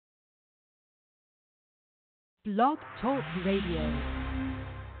Blog Talk Radio.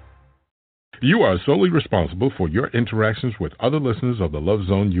 You are solely responsible for your interactions with other listeners of the Love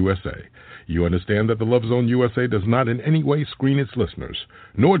Zone USA. You understand that the Love Zone USA does not in any way screen its listeners,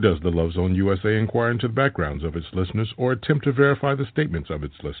 nor does the Love Zone USA inquire into the backgrounds of its listeners or attempt to verify the statements of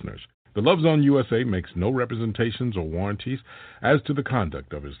its listeners. The Love Zone USA makes no representations or warranties as to the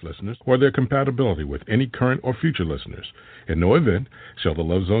conduct of its listeners or their compatibility with any current or future listeners. In no event shall the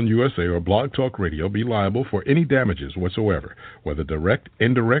Love Zone USA or Blog Talk Radio be liable for any damages whatsoever, whether direct,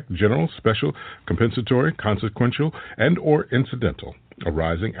 indirect, general, special, compensatory, consequential, and or incidental,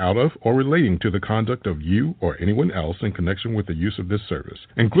 arising out of or relating to the conduct of you or anyone else in connection with the use of this service,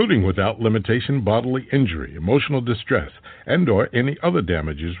 including without limitation bodily injury, emotional distress, and or any other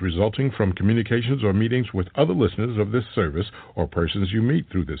damages resulting from communications or meetings with other listeners of this service or persons you meet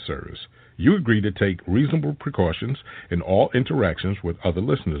through this service. You agree to take reasonable precautions in all interactions with other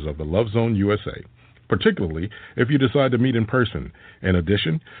listeners of the Love Zone USA, particularly if you decide to meet in person. In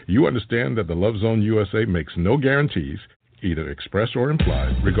addition, you understand that the Love Zone USA makes no guarantees, either expressed or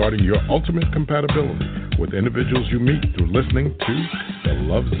implied, regarding your ultimate compatibility with individuals you meet through listening to the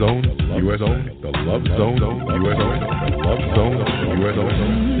Love Zone USA, the Love Zone USA, the Love Zone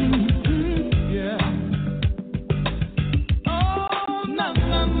USA.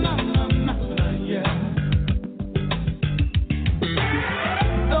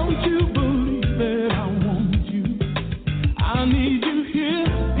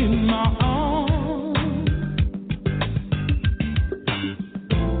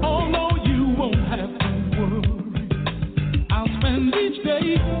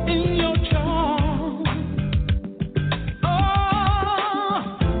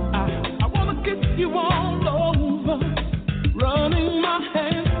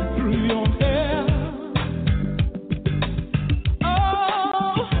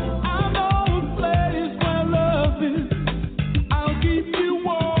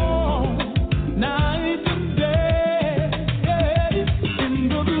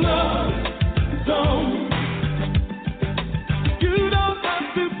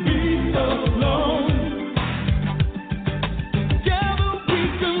 To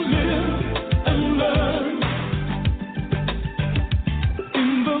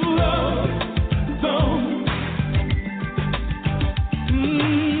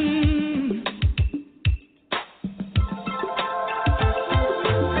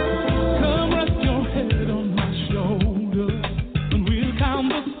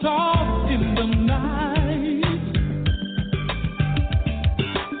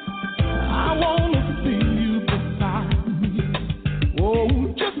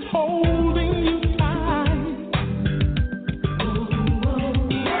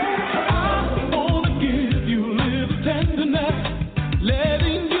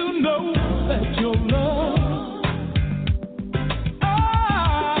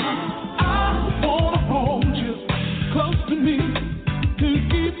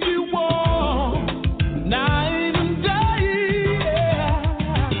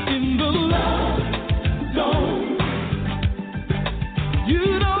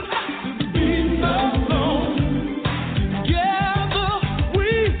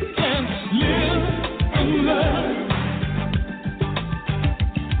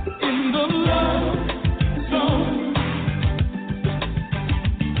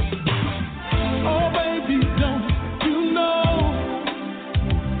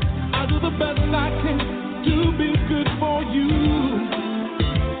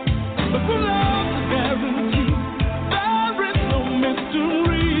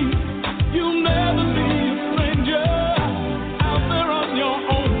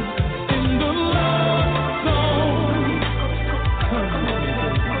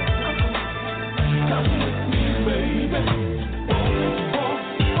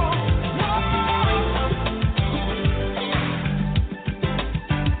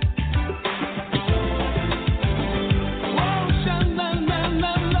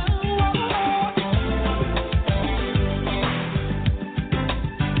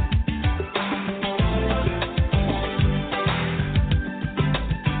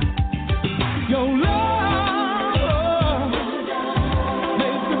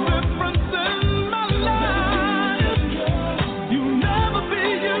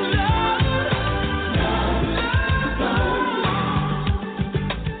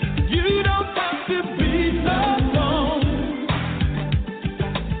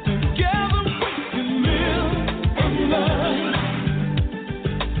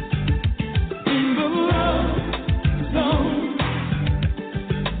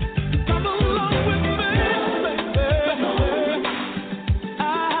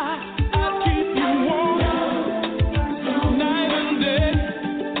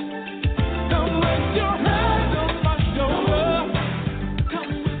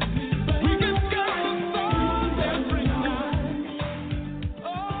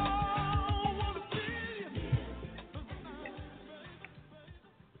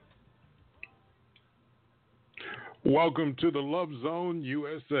Welcome to the Love Zone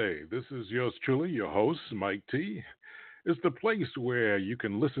USA. This is yours truly, your host, Mike T. It's the place where you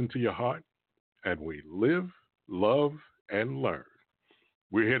can listen to your heart and we live, love, and learn.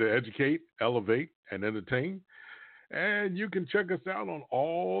 We're here to educate, elevate, and entertain. And you can check us out on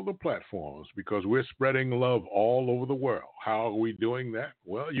all the platforms because we're spreading love all over the world. How are we doing that?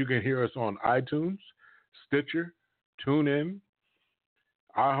 Well, you can hear us on iTunes, Stitcher, TuneIn,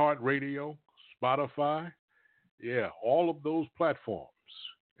 iHeartRadio, Spotify. Yeah, all of those platforms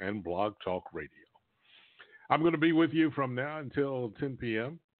and Blog Talk Radio. I'm going to be with you from now until 10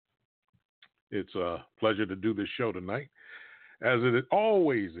 p.m. It's a pleasure to do this show tonight, as it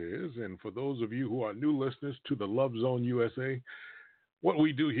always is. And for those of you who are new listeners to the Love Zone USA, what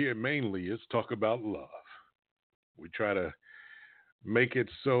we do here mainly is talk about love. We try to make it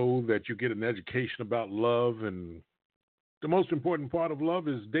so that you get an education about love. And the most important part of love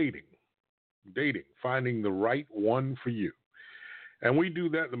is dating, finding the right one for you. And we do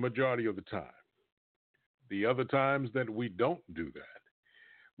that the majority of the time. The other times that we don't do that,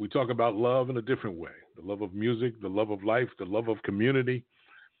 we talk about love in a different way. The love of music, the love of life, the love of community.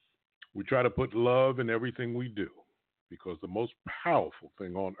 We try to put love in everything we do because the most powerful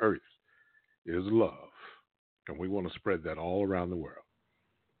thing on earth is love. And we want to spread that all around the world.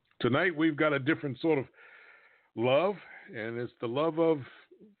 Tonight, we've got a different sort of love, and it's the love of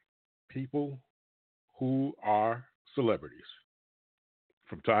people who are celebrities.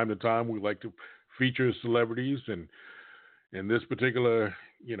 From time to time, we like to feature celebrities, and in this particular,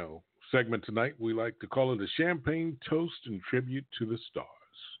 segment tonight, we like to call it a champagne toast and tribute to the stars.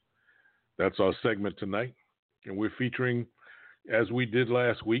 That's our segment tonight, and we're featuring, as we did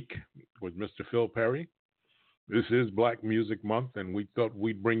last week with Mr. Phil Perry. This is Black Music Month, and we thought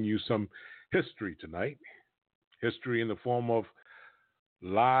we'd bring you some history tonight. History in the form of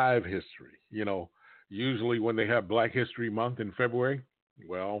live history. Usually when they have Black History Month in February,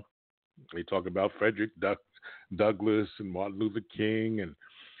 well, they talk about Frederick Douglass and Martin Luther King and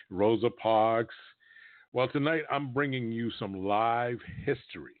Rosa Parks. Well, tonight I'm bringing you some live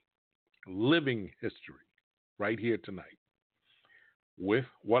history, living history, right here tonight, with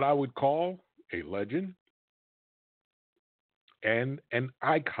what I would call a legend and an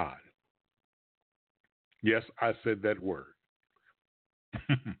icon. Yes, I said that word.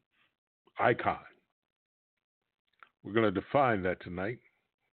 Icon. We're going to define that tonight,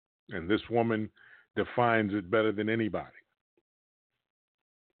 and this woman defines it better than anybody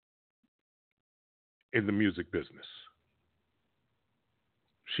in the music business.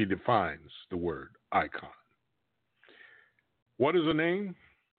 She defines the word icon. What is her name?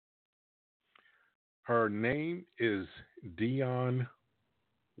 Her name is Dionne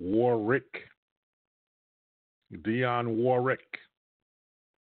Warwick. Dionne Warwick. Warrick.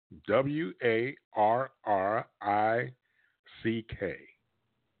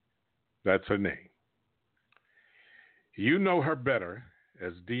 That's her name. You know her better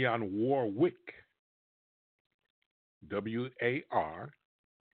as Dionne Warwick. Warwick.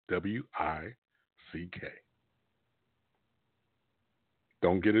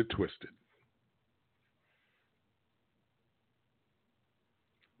 Don't get it twisted.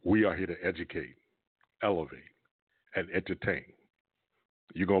 We are here to educate, elevate, and entertain.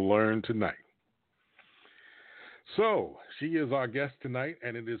 You're going to learn tonight. So, she is our guest tonight,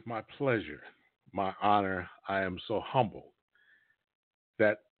 and it is my pleasure, my honor. I am so humbled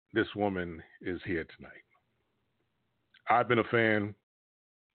that this woman is here tonight. I've been a fan,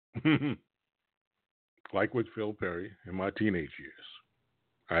 like with Phil Perry, in my teenage years.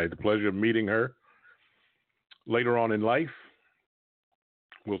 I had the pleasure of meeting her later on in life.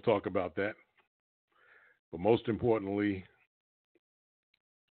 We'll talk about that. But most importantly,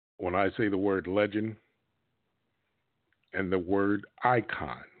 when I say the word legend and the word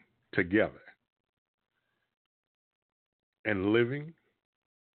icon together and living,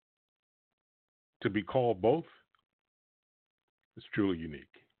 to be called both, is truly unique.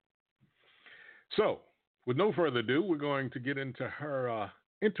 So, with no further ado, we're going to get into her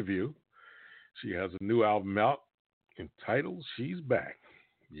interview. She has a new album out entitled She's Back.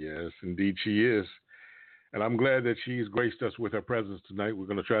 Yes, indeed she is. And I'm glad that she's graced us with her presence tonight. We're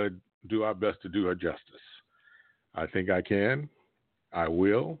going to try to do our best to do her justice. I think I can. I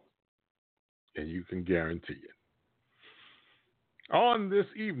will. And you can guarantee it. On this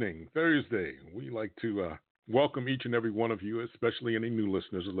evening, Thursday, we like to welcome each and every one of you, especially any new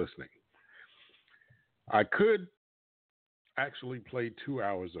listeners who are listening. I could actually play 2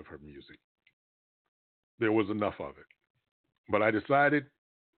 hours of her music. There was enough of it. But I decided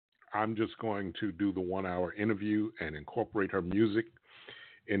I'm just going to do the 1 hour interview and incorporate her music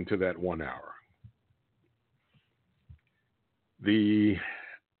into that 1 hour. The,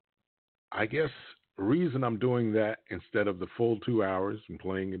 I guess, reason I'm doing that instead of the full 2 hours and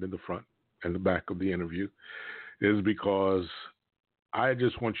playing it in the front and the back of the interview is because I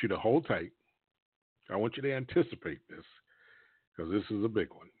just want you to hold tight. I want you to anticipate this because this is a big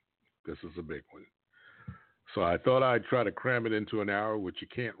one. This is a big one. So I thought I'd try to cram it into an hour, which you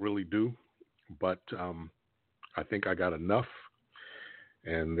can't really do, but I think I got enough.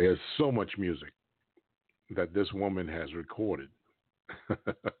 And there's so much music that this woman has recorded.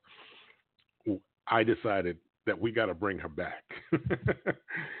 I decided that we got to bring her back.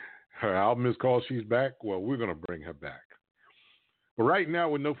 Her album is called She's Back. Well, we're going to bring her back. But right now,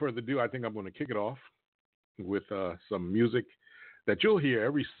 with no further ado, I think I'm going to kick it off with some music that you'll hear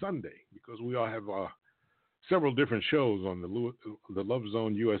every Sunday because we all have several different shows on the Love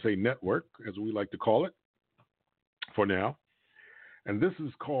Zone USA Network, as we like to call it for now. And this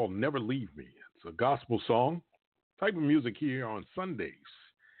is called Never Leave Me. It's a gospel song type of music here on Sundays.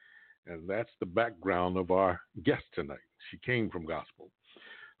 And that's the background of our guest tonight. She came from gospel.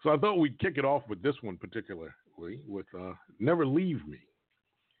 So I thought we'd kick it off with this one particularly, with Never Leave Me.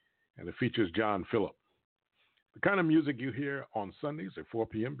 And it features John Phillip. The kind of music you hear on Sundays at 4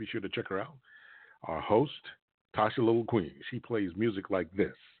 p.m., be sure to check her out. Our host, Tasha Little Queen. She plays music like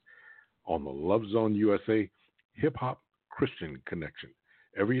this on the Love Zone USA Hip Hop Christian Connection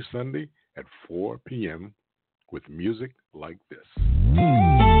every Sunday at 4 p.m. with music like this. You'll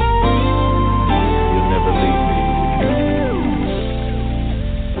never leave me.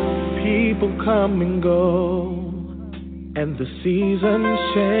 People come and go, and the seasons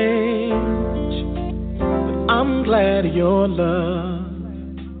change, but I'm glad your love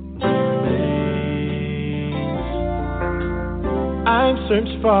remains. I've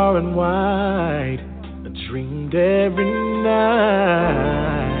searched far and wide, dreamed every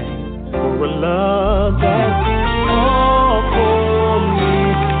night for a love that's all for me.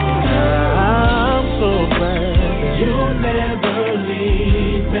 And I'm so glad you'll never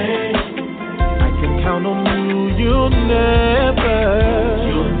leave me. I can count on you, you'll never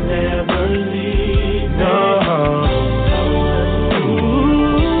leave me. No.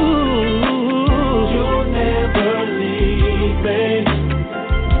 You'll never leave me.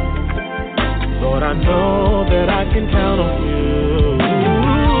 Lord, I know that I can count on you.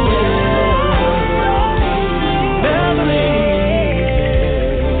 Never leave.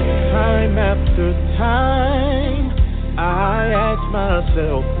 Time after time, I ask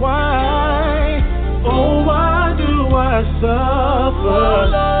myself why. Oh, why do I suffer?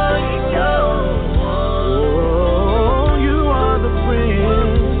 Oh, you are the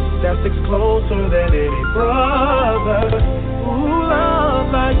friend that sticks closer than any brother. Ooh, love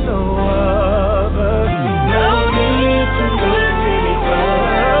like no other. Now live to look any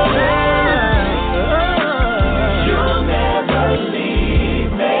further. You'll never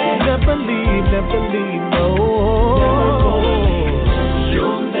leave me. Never leave, no.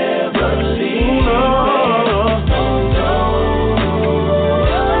 You'll never leave me. No.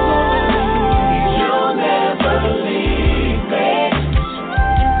 You'll never leave me.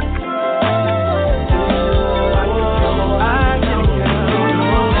 I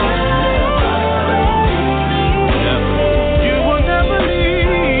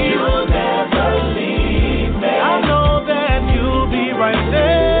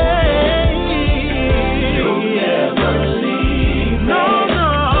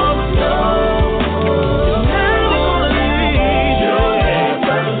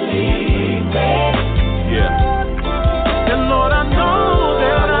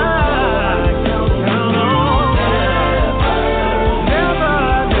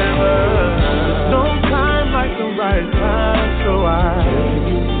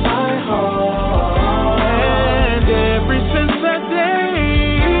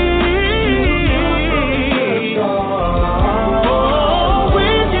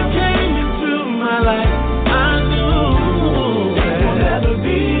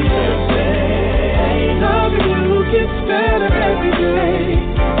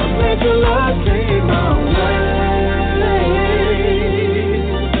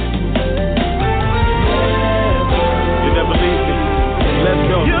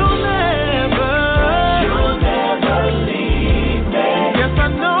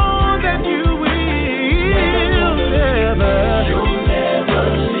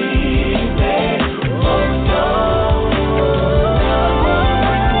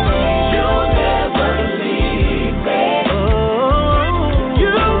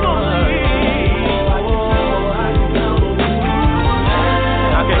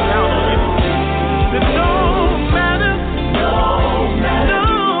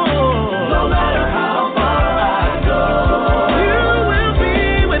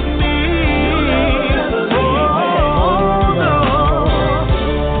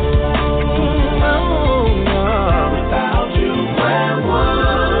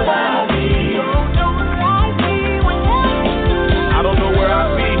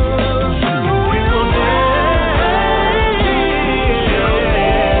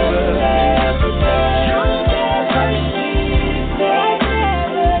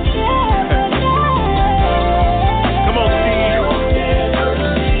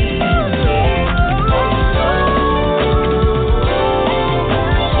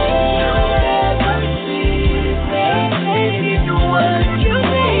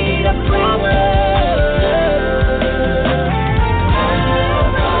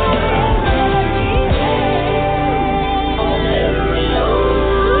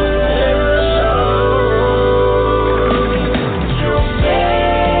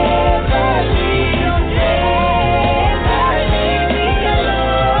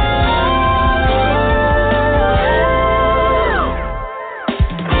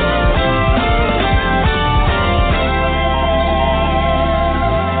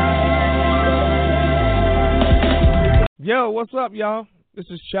what's up, y'all? This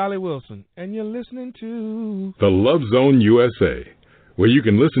is Charlie Wilson, and you're listening to The Love Zone USA, where you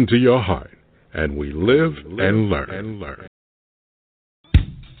can listen to your heart, and we live and learn.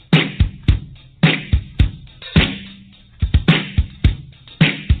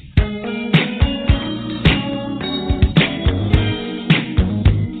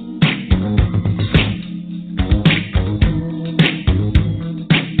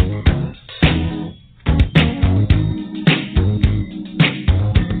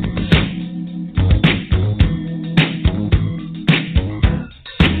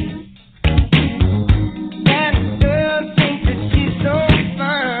 That girl thinks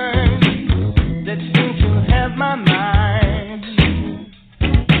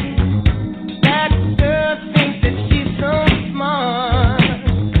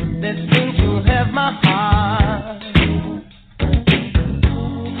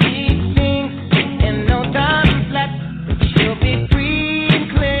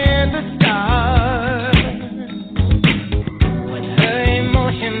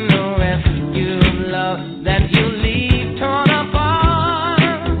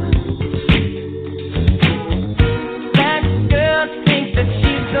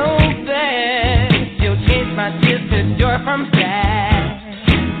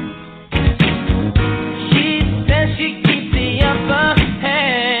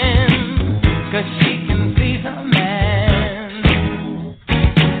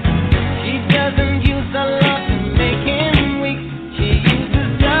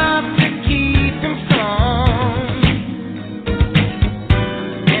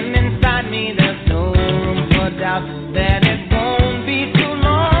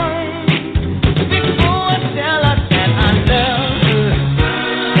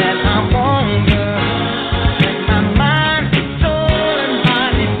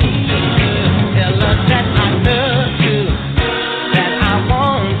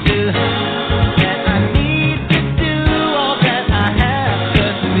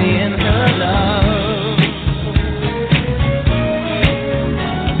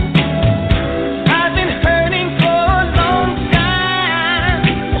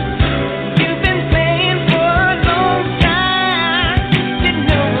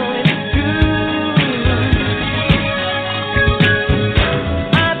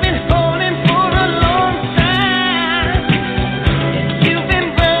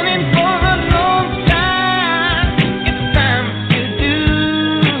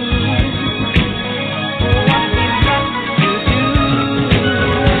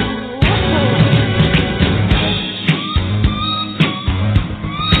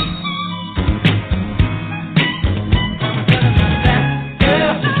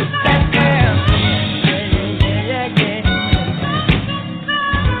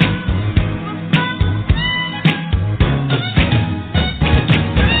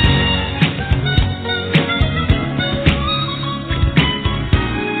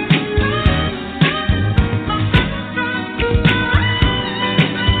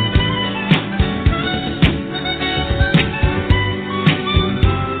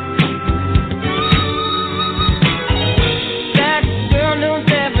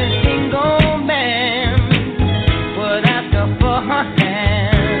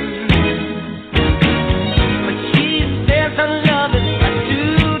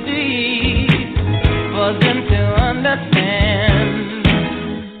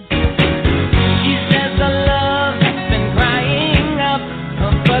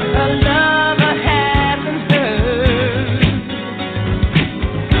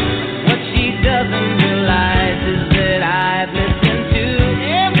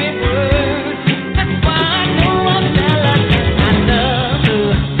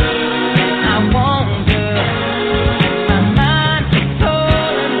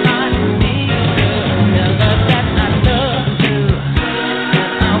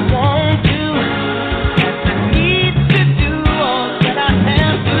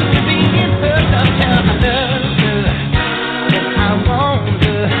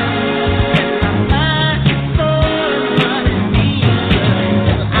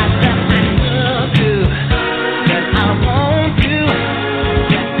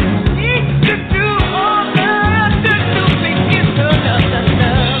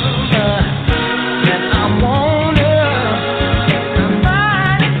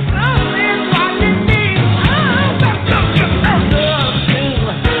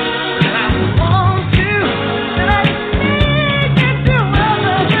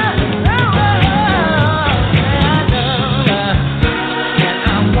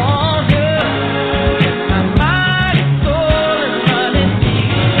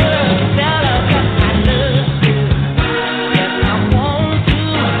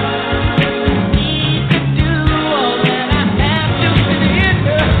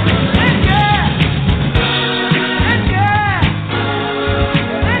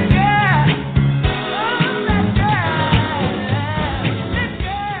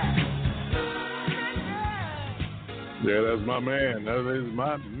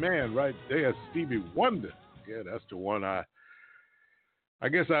My man right there, Stevie Wonder. Yeah, that's the one I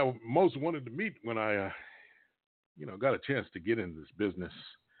guess I most wanted to meet when I, got a chance to get in this business.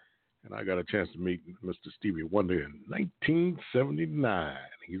 And I got a chance to meet Mr. Stevie Wonder in 1979.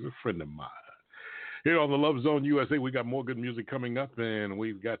 He's a friend of mine. Here on the Love Zone USA, we got more good music coming up, and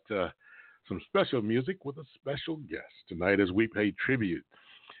we've got some special music with a special guest tonight as we pay tribute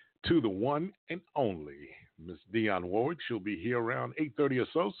to the one and only Miss Dionne Warwick. She'll be here around 8:30 or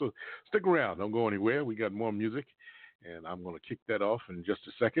so stick around. Don't go anywhere. We got more music, and I'm going to kick that off in just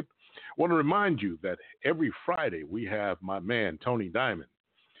a second. I want to remind you that every Friday we have my man, Tony Diamond.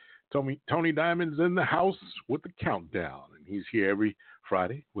 Tony Diamond's in the house with the countdown, and he's here every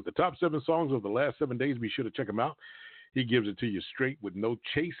Friday with the top 7 songs of the last 7 days. Be sure to check him out. He gives it to you straight with no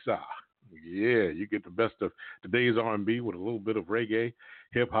chaser. Yeah, you get the best of today's R&B with a little bit of reggae,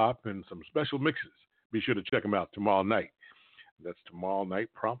 hip-hop, and some special mixes. Be sure to check him out tomorrow night. That's tomorrow night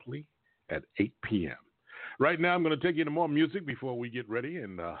promptly at 8 p.m. Right now, I'm going to take you to more music before we get ready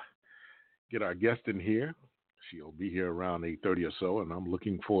and get our guest in here. She'll be here around 8:30 or so, and I'm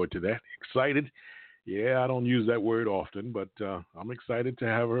looking forward to that. Excited. Yeah, I don't use that word often, but I'm excited to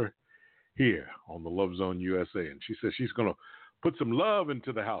have her here on the Love Zone USA. And she says she's going to put some love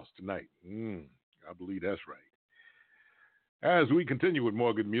into the house tonight. I believe that's right. As we continue with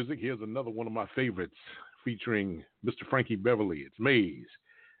more good music, here's another one of my favorites featuring Mr. Frankie Beverly. It's Maze,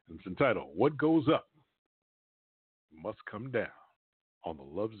 and it's entitled What Goes Up Must Come Down on the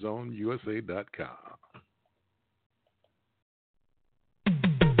LoveZoneUSA.com.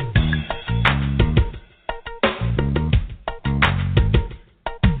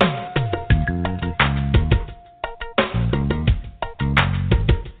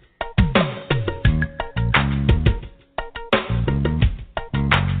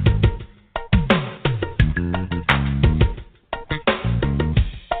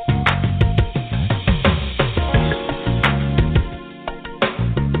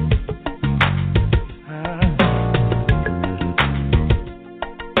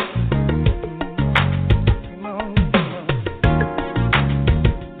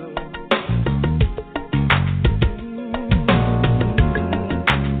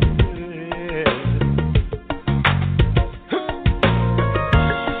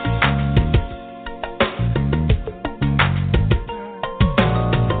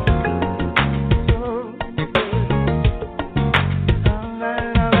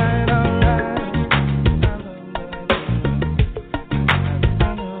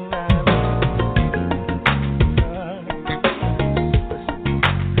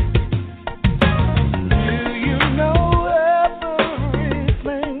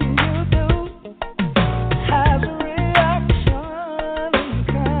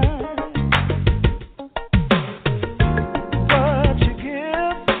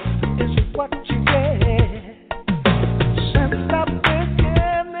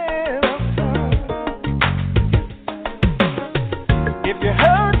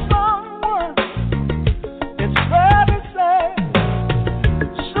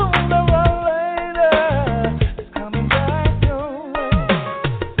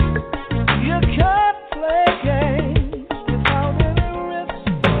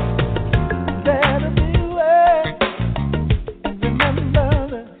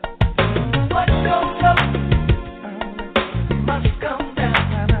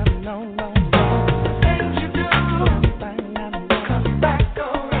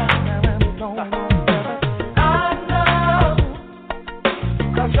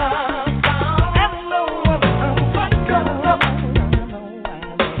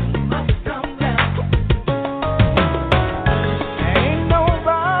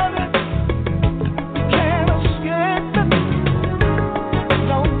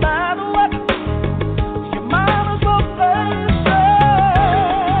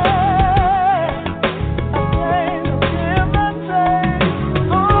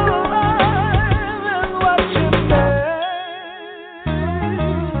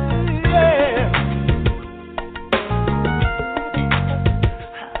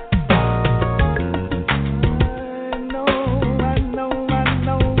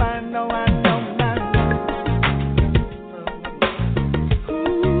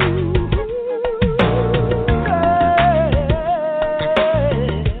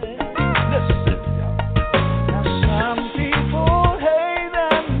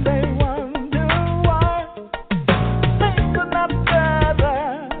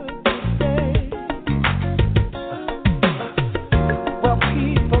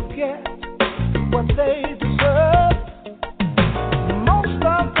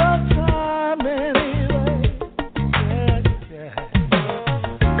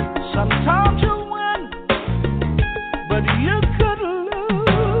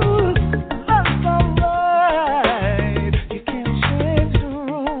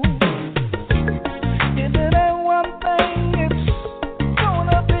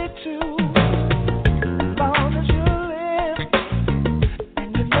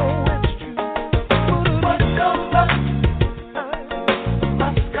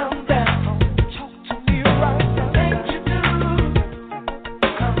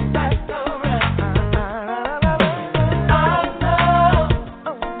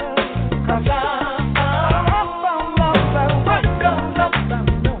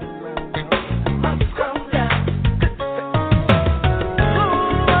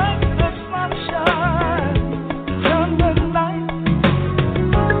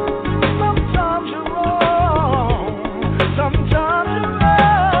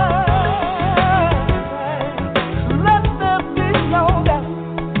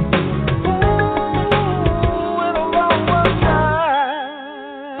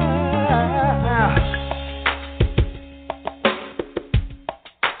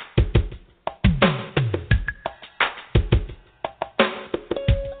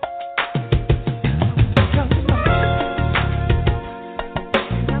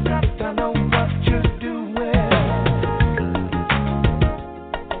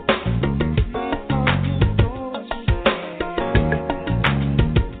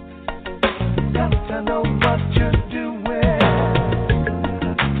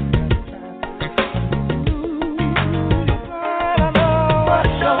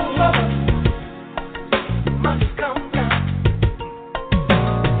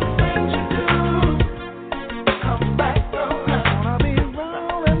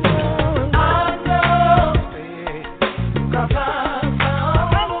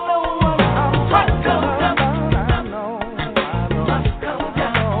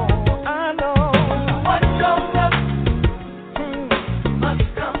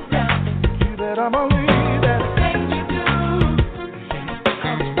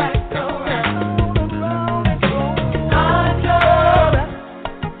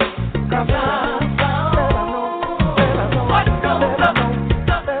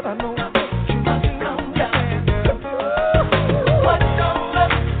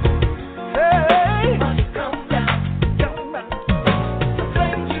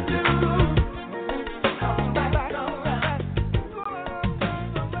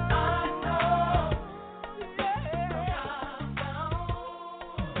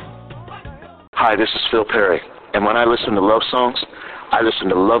 Hi, this is Phil Perry, and when I listen to love songs, I listen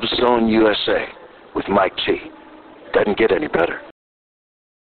to Love Zone USA with Mike T. Doesn't get any better.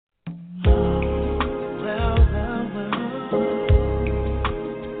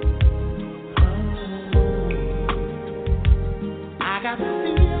 I got the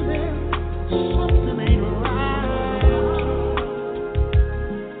feeling something ain't right.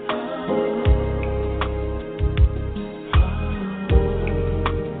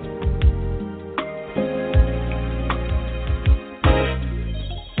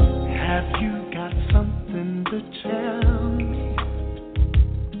 Have you got something to tell me?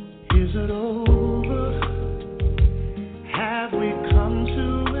 Is it over? Have we come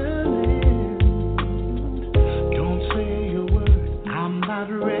to an end? Don't say a word, I'm not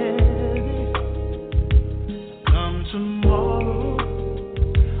ready. Come tomorrow,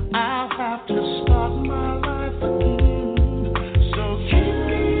 I'll have to start my life again. So keep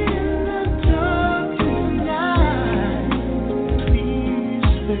me in the dark tonight, please,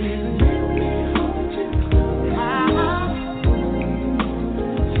 baby. Let me hold you close.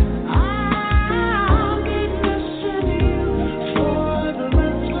 I'll be missing you for the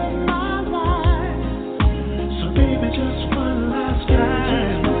rest of my life. So baby, just one last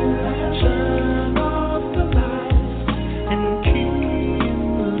time, turn off the lights and keep me in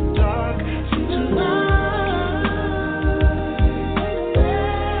the dark tonight.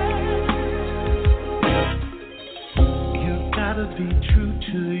 You gotta be true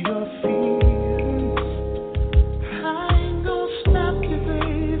to your feelings. I ain't gonna stop you,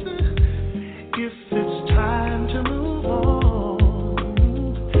 baby. If it's time to move on,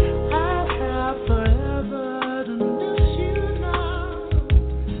 I'll have forever to miss you now.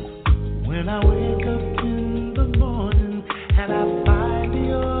 When I wake up in the morning and I find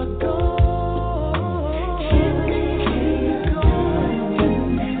you're gone, keep me going.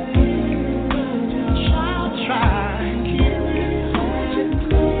 I'll try and keep me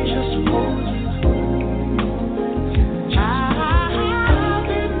just hold you. I'll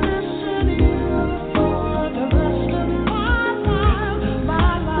be missing you for the rest of my life.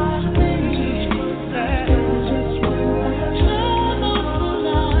 My life, baby. Just turn off the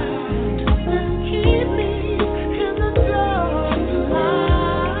light and keep me in the dark tonight.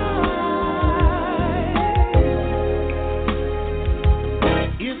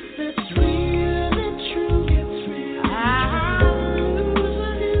 If it's really true, I'm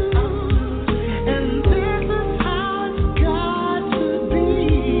losing you, and this is how it's got to be.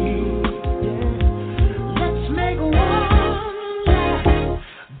 Let's make one last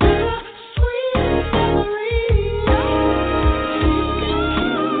bittersweet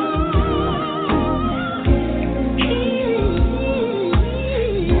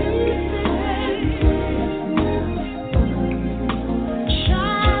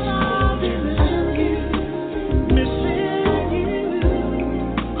Child, I'll be missing you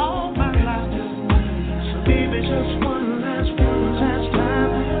all my life. So baby, just one last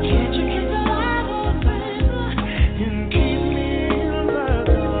time. Can't you keep the light on, baby, and keep me in the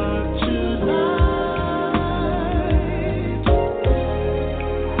dark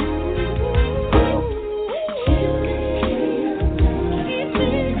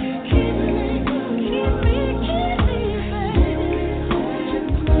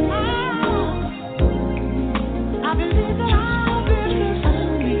I believe that I'll be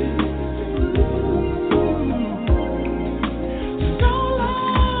missing you so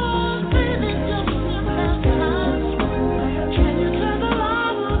long, baby, just one last time. Can you turn the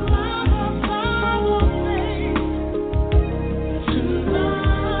light on my fire, baby, tonight?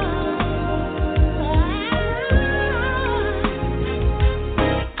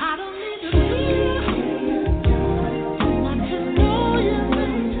 I don't need to see you, not to know you,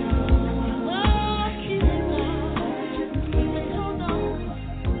 baby. Oh, keep it down.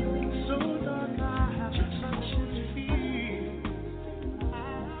 It's so dark, I have to touch and feel.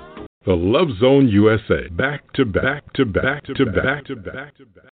 The Love Zone USA. Back to back to back to back to back to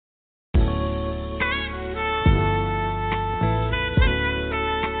back.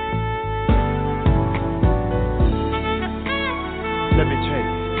 Let me tell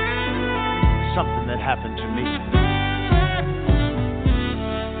you something that happened to me.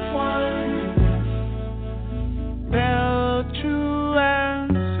 One bell to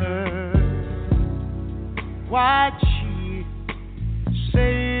answer. Why'd she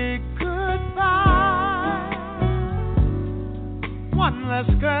say goodbye? One less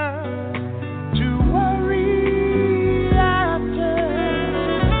girl to worry after.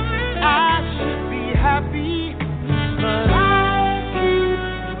 I should be happy, but I keep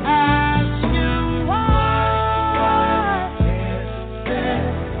asking why. Is there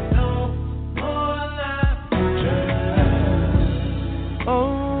no more?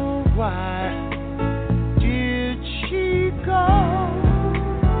 Why did she go?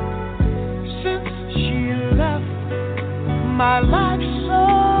 Since she left, my life so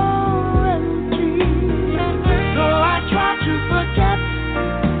empty. Though I try to forget,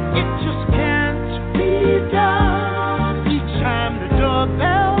 it just can't be done. Each time the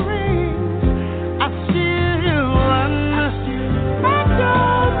doorbell rings, I still run. I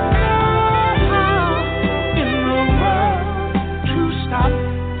don't know how in the world to stop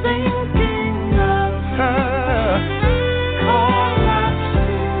thinking of her. 'Cause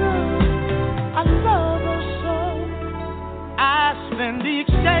I love her so. I spend each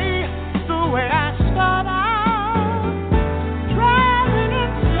day the way I start out, driving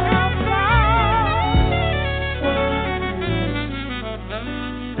itself down to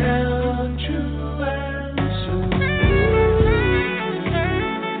answer.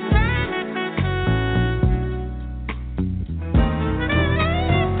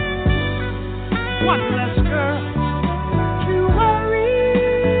 One less girl to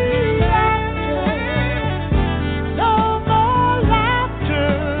worry after. No more laughter,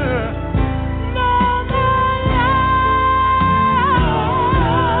 no more lies.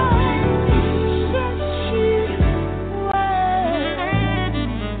 Since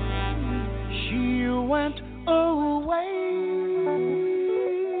she went away.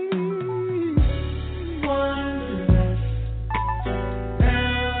 One less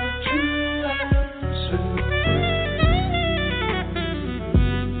bell to answer.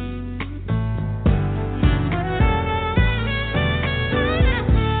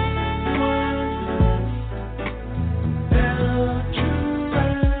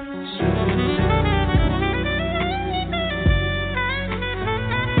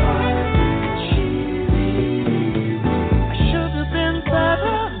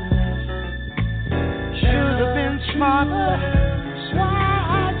 Smarter,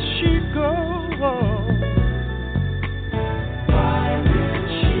 why'd she go? Why did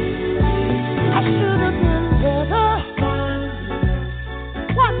she leave? I should have been better.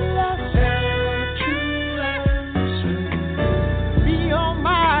 One less to answer. Be on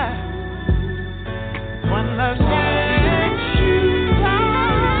my one less thing she died.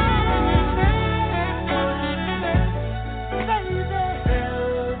 Baby,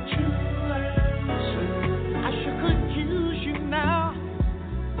 to answer. I sure could use you now.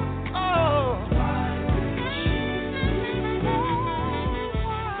 Oh, why did she leave?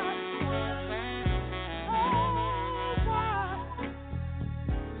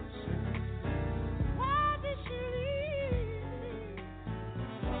 Why did she leave?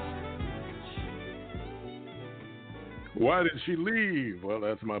 Why did she leave? Well,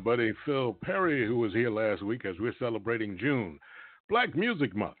 that's my buddy Phil Perry, who was here last week as we're celebrating June, Black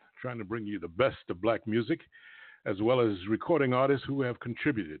Music Month, trying to bring you the best of black music, as well as recording artists who have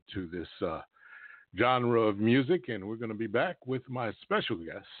contributed to this genre of music. And we're going to be back with my special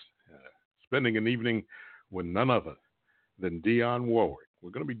guest, spending an evening with none other than Dionne Warwick.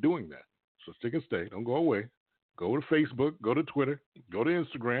 We're going to be doing that. So stick and stay. Don't go away. Go to Facebook, go to Twitter, go to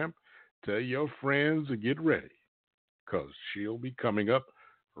Instagram. Tell your friends to get ready, because she'll be coming up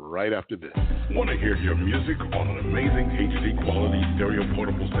right after this. Want to hear your music on an amazing HD quality stereo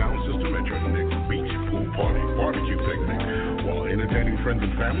portable sound system at your next beach, pool party, barbecue picnic, while entertaining friends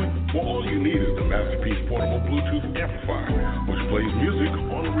and family? Well, all you need is the Masterpiece Portable Bluetooth Amplifier, which plays music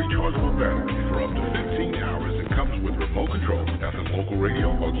on a rechargeable battery for up to 15 hours. It comes with remote control, FM local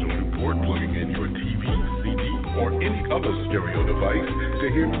radio, auxiliary port, plugging in your TV, CD, or any other stereo device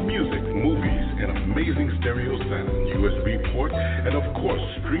to hear music, movies, and amazing stereo sound, USB port, and of course,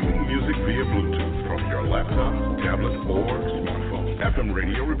 streaming music via Bluetooth from your laptop, tablet, or smartphone. FM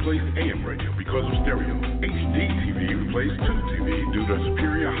radio replaced AM radio because of stereo. HD TV replaced tube TV due to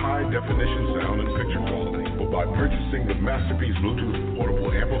superior high-definition sound and picture quality. But by purchasing the Masterpiece Bluetooth Portable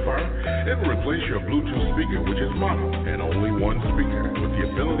Amplifier, it will replace your Bluetooth speaker, which is mono and only one speaker, with the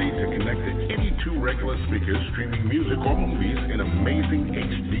ability to connect to any two regular speakers streaming music or movies in amazing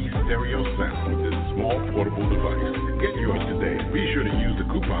HD stereo sound with this small portable device. Get yours today. Be sure to use the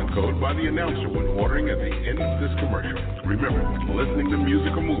coupon code by the announcer when ordering at the end of this commercial. Remember, when listening to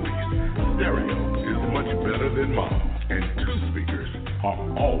music or movies, stereo is much better than mono, and two speakers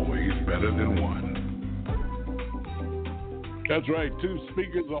are always better than one. That's right. Two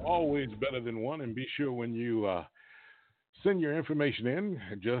speakers are always better than one, and be sure when you send your information in,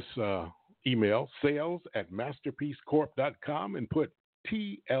 just email sales@masterpiececorp.com and put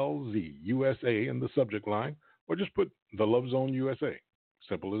TLZ USA in the subject line, or just put the Love Zone USA.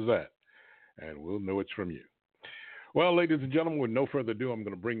 Simple as that. And we'll know it's from you. Well, ladies and gentlemen, with no further ado, I'm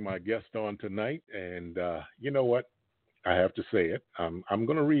going to bring my guest on tonight. And you know what? I have to say it. I'm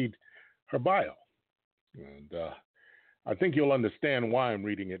going to read her bio, and I think you'll understand why I'm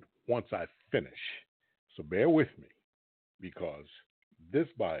reading it once I finish. So bear with me, because this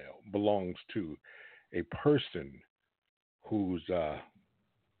bio belongs to a person whose,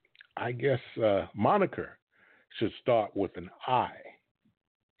 I guess, moniker should start with an I.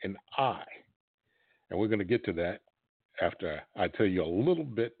 An I. And we're going to get to that after I tell you a little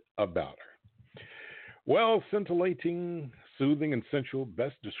bit about her. Well, scintillating, soothing, and sensual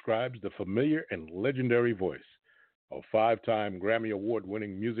best describes the familiar and legendary voice of five-time Grammy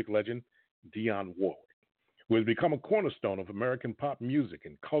Award-winning music legend Dionne Warwick, who has become a cornerstone of American pop music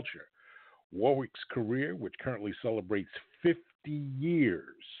and culture. Warwick's career, which currently celebrates 50 years,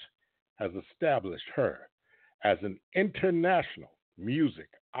 has established her as an international music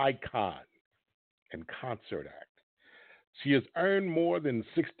icon and concert act. She has earned more than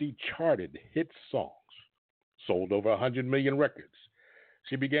 60 charted hit songs, sold over 100 million records.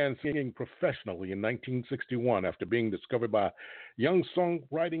 She began singing professionally in 1961 after being discovered by a young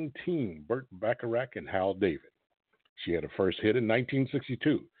songwriting team, Burt Bacharach and Hal David. She had her first hit in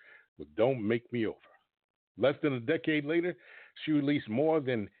 1962 with Don't Make Me Over. Less than a decade later, she released more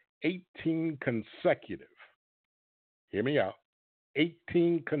than 18 consecutive, hear me out,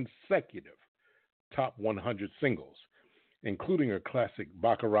 18 consecutive top 100 singles, including her classic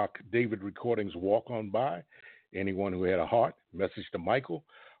Bacharach David recordings Walk On By, Anyone Who Had a Heart, Message to Michael,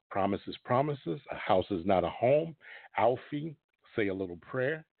 Promises, Promises, A House Is Not a Home, Alfie, Say a Little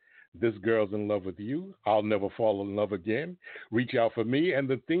Prayer, This Girl's in Love with You, I'll Never Fall in Love Again, Reach Out for Me, and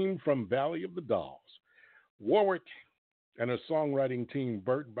the theme from Valley of the Dolls. Warwick and her songwriting team,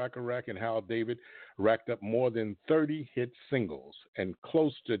 Burt Bacharach and Hal David, racked up more than 30 hit singles and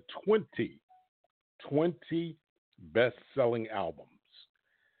close to 20 best-selling albums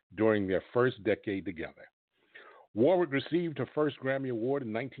during their first decade together. Warwick received her first Grammy Award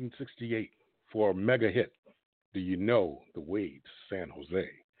in 1968 for a mega hit, Do You Know the Way to San Jose?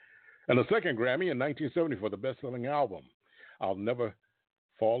 And a second Grammy in 1970 for the best-selling album, I'll Never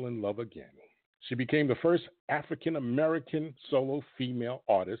Fall in Love Again. She became the first African-American solo female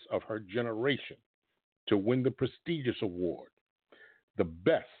artist of her generation to win the prestigious award, the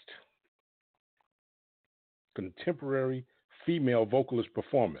Best Contemporary Female Vocalist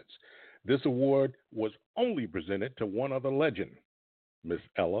Performance. This award was only presented to one other legend, Miss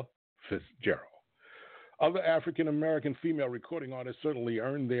Ella Fitzgerald. Other African-American female recording artists certainly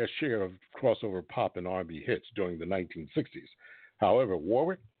earned their share of crossover pop and R&B hits during the 1960s. However,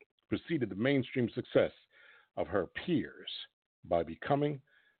 Warwick preceded the mainstream success of her peers by becoming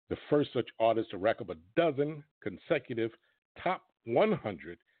the first such artist to rack up a dozen consecutive top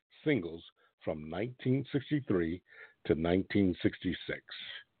 100 singles from 1963 to 1966.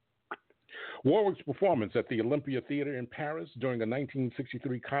 Warwick's performance at the Olympia Theater in Paris during a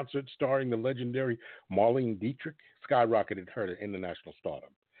 1963 concert starring the legendary Marlene Dietrich skyrocketed her to international stardom.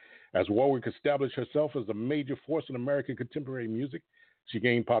 As Warwick established herself as a major force in American contemporary music, she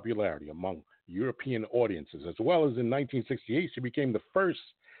gained popularity among European audiences. As well as in 1968, she became the first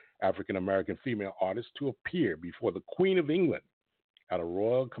African-American female artist to appear before the Queen of England at a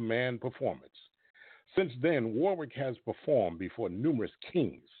Royal Command performance. Since then, Warwick has performed before numerous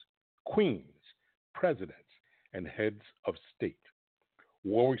kings, queens, presidents, and heads of state.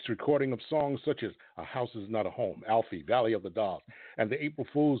 Warwick's recording of songs such as A House Is Not a Home, Alfie, Valley of the Dolls, and The April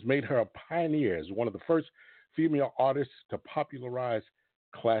Fools made her a pioneer as one of the first female artists to popularize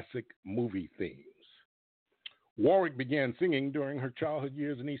classic movie themes. Warwick began singing during her childhood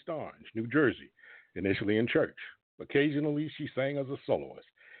years in East Orange, New Jersey, initially in church. Occasionally, she sang as a soloist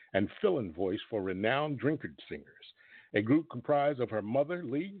and fill-in voice for renowned Drinkard singers, a group comprised of her mother,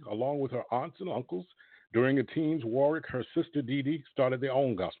 Lee, along with her aunts and uncles. During her teens, Warwick, her sister Dee Dee, started their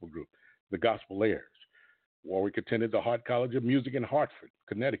own gospel group, the Gospel Airs. Warwick attended the Hart College of Music in Hartford,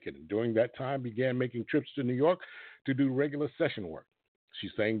 Connecticut, and during that time began making trips to New York to do regular session work. She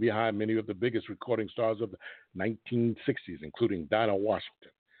sang behind many of the biggest recording stars of the 1960s, including Dinah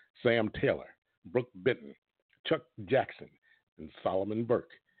Washington, Sam Taylor, Brooke Benton, Chuck Jackson, and Solomon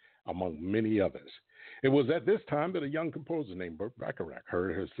Burke, among many others. It was at this time that a young composer named Burt Bacharach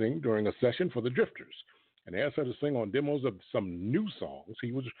heard her sing during a session for the Drifters and asked her to sing on demos of some new songs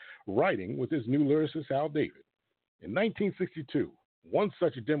he was writing with his new lyricist, Hal David. In 1962, one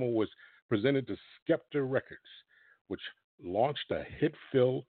such demo was presented to Skepta Records, which launched a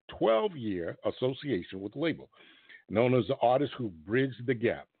hit-filled 12-year association with the label. Known as the artist who bridged the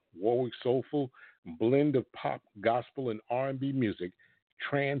gap, Warwick's soulful blend of pop, gospel, and R&B music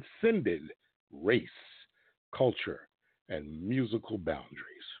transcended race, culture, and musical boundaries.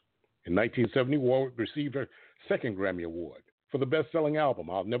 In 1970, Warwick received her second Grammy Award for the best-selling album,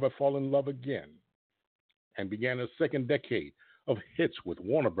 I'll Never Fall in Love Again, and began a second decade of hits with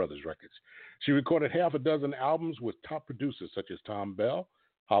Warner Brothers Records. She recorded half a dozen albums with top producers such as Tom Bell,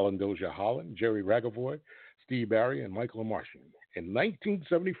 Holland Dozier Holland, Jerry Ragavoy, Steve Barry, and Michael Martian. In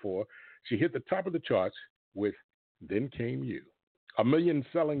 1974, she hit the top of the charts with Then Came You, a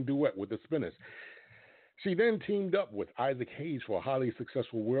million-selling duet with the Spinners. She then teamed up with Isaac Hayes for a highly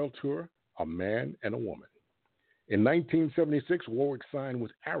successful world tour, A Man and a Woman. In 1976, Warwick signed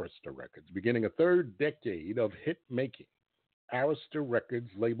with Arista Records, beginning a third decade of hit-making. Arista Records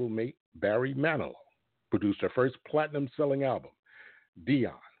label mate Barry Manilow produced her first platinum-selling album,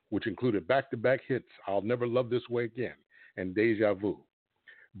 Dionne, which included back-to-back hits I'll Never Love This Way Again and Deja Vu.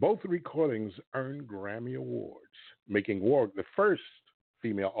 Both recordings earned Grammy Awards, making Warwick the first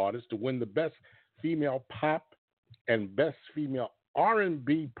female artist to win the Best Female Pop and Best Female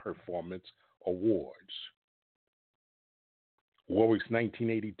R&B Performance Awards. Warwick's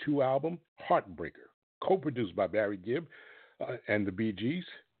 1982 album, Heartbreaker, co-produced by Barry Gibb and the Bee Gees,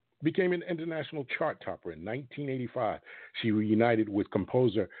 became an international chart topper in 1985. She reunited with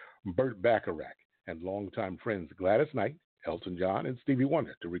composer Burt Bacharach and longtime friends Gladys Knight, Elton John, and Stevie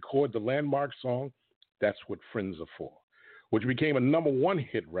Wonder to record the landmark song, That's What Friends Are For, which became a #1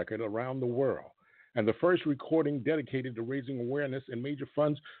 hit record around the world, and the first recording dedicated to raising awareness and major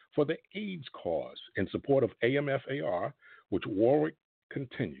funds for the AIDS cause in support of AMFAR, which Warwick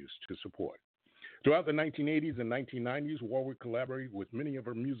continues to support. Throughout the 1980s and 1990s, Warwick collaborated with many of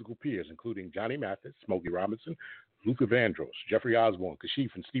her musical peers, including Johnny Mathis, Smokey Robinson, Luther Vandross, Jeffrey Osborne,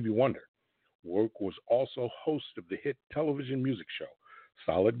 Kashif, and Stevie Wonder. Warwick was also host of the hit television music show,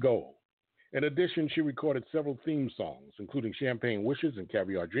 Solid Gold. In addition, she recorded several theme songs, including Champagne Wishes and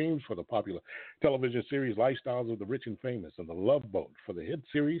Caviar Dreams for the popular television series Lifestyles of the Rich and Famous and The Love Boat for the hit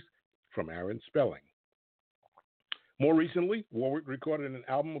series From Aaron Spelling. More recently, Warwick recorded an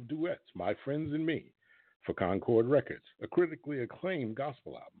album of duets, My Friends and Me, for Concord Records, a critically acclaimed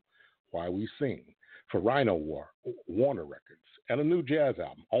gospel album, Why We Sing, for Rhino Warner Records, and a new jazz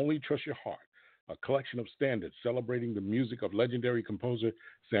album, Only Trust Your Heart, a collection of standards celebrating the music of legendary composer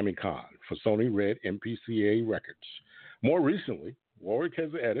Sammy Kahn for Sony Red MPCA Records. More recently, Warwick has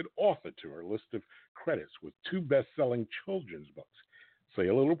added author to her list of credits with 2 best-selling children's books, Say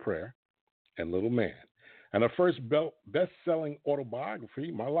a Little Prayer and Little Man, and her first best-selling autobiography,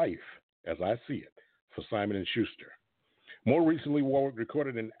 My Life, As I See It, for Simon & Schuster. More recently, Warwick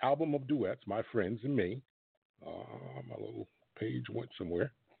recorded an album of duets, My Friends and Me. My little page went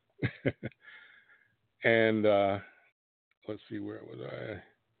somewhere. And let's see, where was I?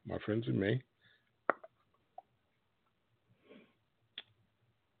 My Friends and Me.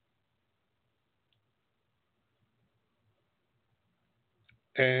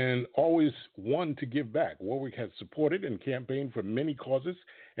 And always one to give back. Warwick has supported and campaigned for many causes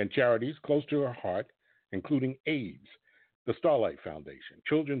and charities close to her heart, including AIDS, the Starlight Foundation,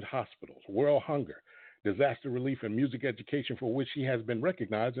 Children's Hospitals, World Hunger, disaster relief, and music education, for which she has been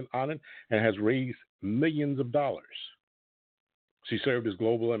recognized and honored and has raised millions of dollars. She served as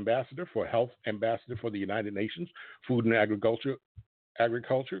Global Ambassador for Health Ambassador for the United Nations Food and Agriculture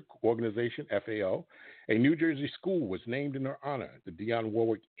Organization, FAO. A New Jersey school was named in her honor, the Dionne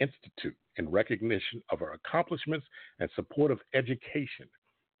Warwick Institute, in recognition of her accomplishments and support of education.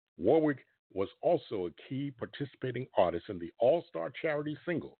 Warwick was also a key participating artist in the all-star charity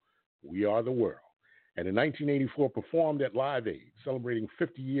single, We Are the World, and in 1984 performed at Live Aid, celebrating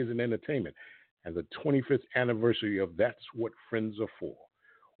 50 years in entertainment and the 25th anniversary of That's What Friends Are For.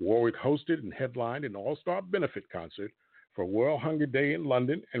 Warwick hosted and headlined an all-star benefit concert for World Hunger Day in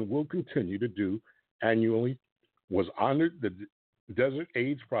London and will continue to do annually, was honored the Desert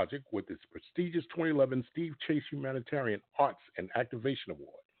AIDS Project with its prestigious 2011 Steve Chase Humanitarian Arts and Activation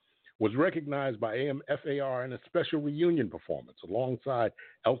Award, was recognized by AMFAR in a special reunion performance alongside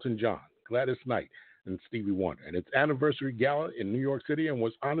Elton John, Gladys Knight, and Stevie Wonder, and its anniversary gala in New York City, and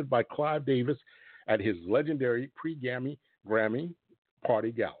was honored by Clive Davis at his legendary pre-Grammy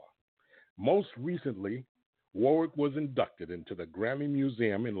Party Gala. Most recently, Warwick was inducted into the Grammy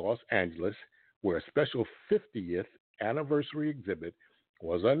Museum in Los Angeles, where a special 50th anniversary exhibit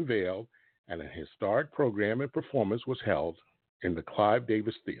was unveiled and a historic program and performance was held in the Clive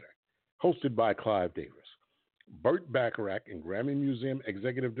Davis Theater, hosted by Clive Davis, Burt Bacharach, and Grammy Museum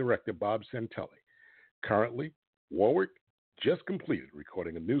Executive Director Bob Santelli. Currently, Warwick just completed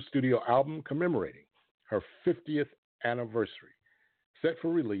recording a new studio album commemorating her 50th anniversary. Set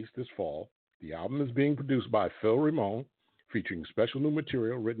for release this fall, the album is being produced by Phil Ramone, featuring special new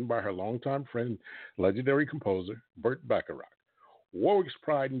material written by her longtime friend, legendary composer Burt Bacharach. Warwick's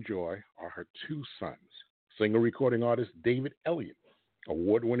pride and joy are her 2 sons, singer-recording artist David Elliott,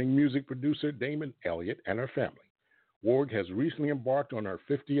 award-winning music producer Damon Elliott, and her family. Warwick has recently embarked on her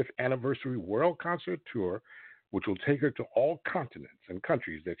 50th anniversary world concert tour, which will take her to all continents and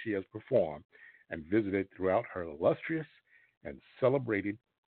countries that she has performed and visited throughout her illustrious and celebrated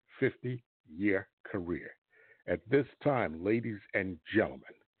 50-year career. At this time, ladies and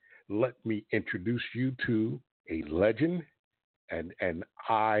gentlemen, let me introduce you to a legend and an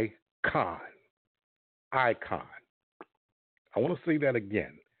icon. Icon. I want to say that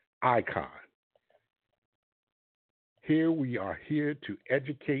again. Icon. Here we are here to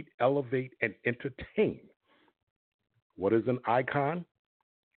educate, elevate, and entertain. What is an icon?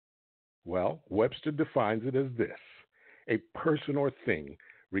 Well, Webster defines it as this: a person or thing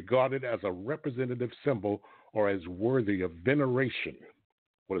regarded as a representative symbol or as worthy of veneration.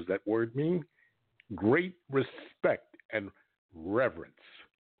 What does that word mean? Great respect and reverence.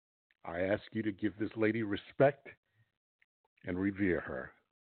 I ask you to give this lady respect and revere her.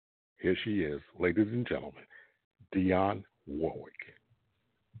 Here she is, ladies and gentlemen, Dionne Warwick.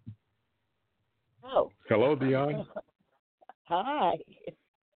 Oh. Hello, Dionne. Hi.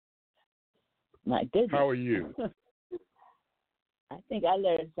 My goodness. How are you? I think I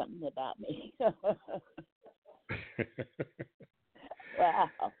learned something about me. Wow.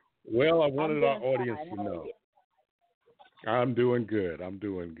 Well, I wanted our audience to know. I'm doing good.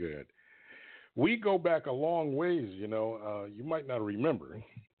 We go back a long ways, you know. You might not remember,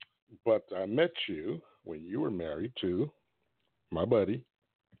 but I met you when you were married to my buddy,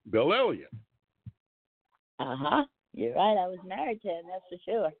 Bill Elliott. Uh-huh. You're right. I was married to him, that's for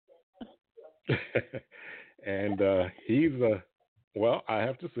sure. And he's well, I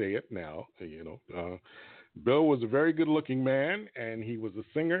have to say it now, you know. Bill was a very good-looking man, and he was a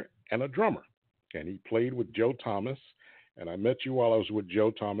singer and a drummer. And he played with Joe Thomas. And I met you while I was with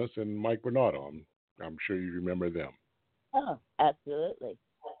Joe Thomas and Mike Bernardo. I'm sure you remember them. Oh, absolutely.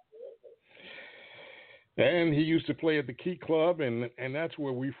 And he used to play at the Key Club, and that's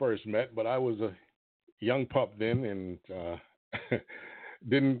where we first met. But I was a young pup then, and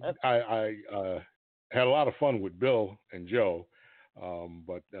I had a lot of fun with Bill and Joe.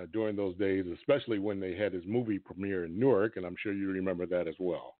 But during those days, especially when they had his movie premiere in Newark, and I'm sure you remember that as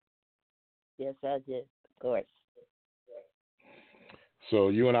well. Yes, I did, of course. So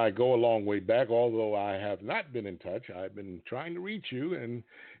you and I go a long way back, although I have not been in touch. I've been trying to reach you, and,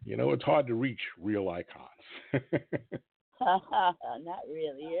 you know, it's hard to reach real icons. Not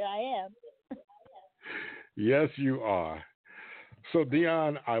really. Here I am. Yes, you are. So,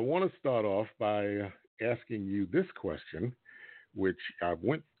 Dionne, I want to start off by asking you this question, which I've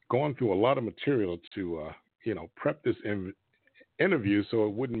gone through a lot of material to, prep this interview so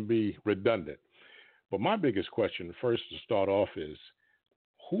it wouldn't be redundant. But my biggest question first to start off is,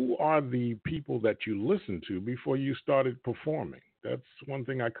 who are the people that you listened to before you started performing? That's one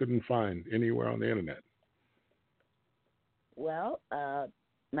thing I couldn't find anywhere on the internet. Well,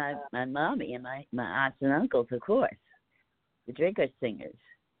 my mommy and my aunts and uncles, of course, the drinker singers,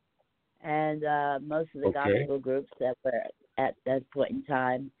 and most of the gospel groups that were at that point in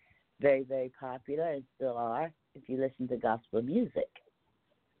time very, very popular and still are, if you listen to gospel music.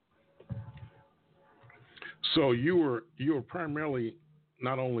 So you were primarily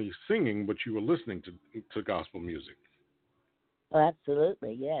not only singing, but you were listening to gospel music. Oh,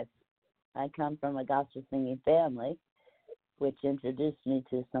 absolutely, yes. I come from a gospel singing family, which introduced me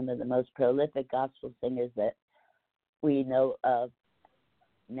to some of the most prolific gospel singers that we know of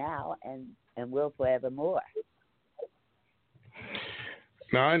now and will forevermore.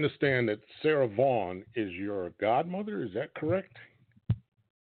 Now, I understand that Sarah Vaughan is your godmother. Is that correct?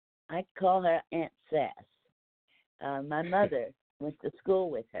 I call her Aunt Sass. My mother went to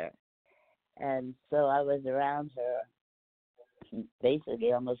school with her, and so I was around her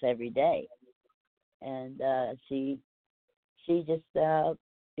basically almost every day. And she just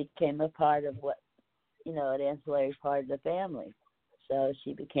became a part of an ancillary part of the family. So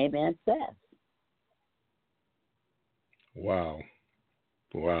she became Aunt Sass. Wow.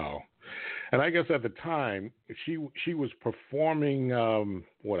 And I guess at the time, she was performing,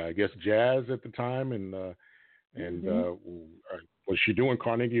 jazz at the time, and was she doing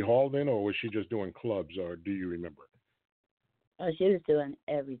Carnegie Hall then, or was she just doing clubs, or do you remember? Oh, she was doing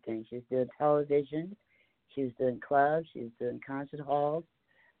everything. She was doing television. She was doing clubs. She was doing concert halls.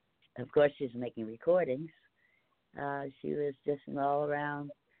 Of course, she was making recordings. She was just an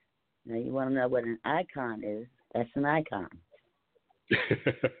all-around. You want to know what an icon is? That's an icon.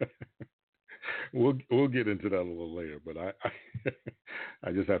 We'll get into that a little later, but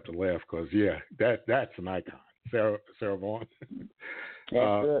I just have to laugh because that's an icon. Sarah Vaughan.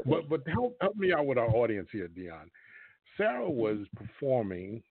 But help me out with our audience here, Dionne. Sarah was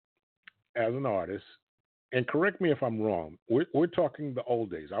performing as an artist, and correct me if I'm wrong. We're talking the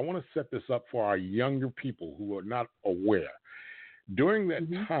old days. I want to set this up for our younger people who are not aware. During that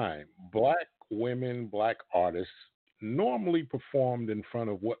time, black women, black artists normally performed in front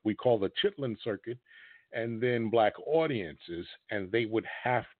of what we call the Chitlin Circuit, and then black audiences, and they would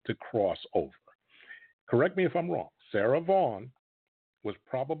have to cross over. Correct me if I'm wrong. Sarah Vaughan was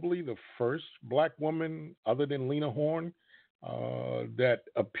probably the first black woman, other than Lena Horne, that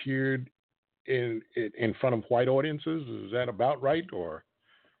appeared in front of white audiences. Is that about right, or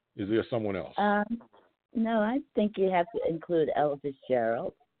is there someone else? No, I think you have to include Ella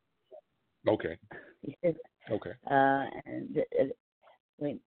Fitzgerald. Okay. Okay.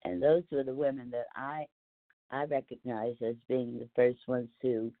 And those were the women that I recognize as being the first ones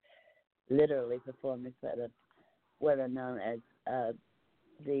to literally perform in front of what are known as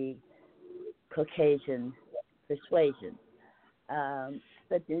the Caucasian persuasion.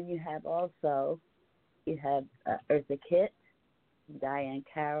 But then you have Eartha Kitt, Diane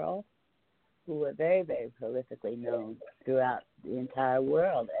Carroll, who were very, very prolifically known throughout the entire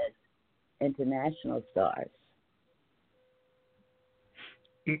world as international stars.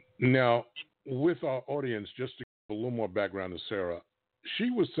 Now, with our audience, just to give a little more background to Sarah, she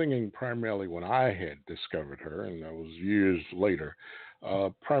was singing primarily when I had discovered her, and that was years later.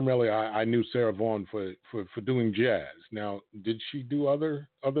 Primarily, I knew Sarah Vaughan for doing jazz. Now, did she do other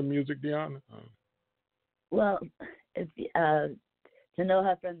music, Dionne? Well, to know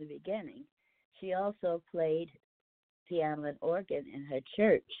her from the beginning, she also played piano and organ in her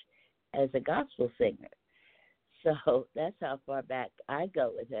church as a gospel singer. So that's how far back I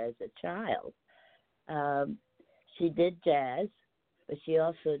go with her as a child. She did jazz, but she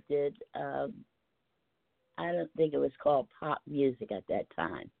also did, I don't think it was called pop music at that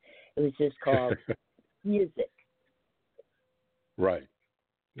time. It was just called music. Right.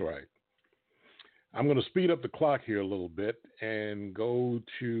 I'm going to speed up the clock here a little bit and go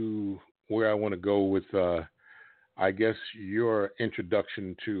to where I want to go with, I guess, your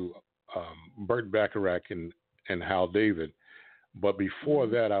introduction to Burt Bacharach and Hal David. But before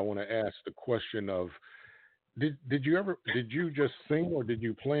that, I want to ask the question of, did you just sing, or did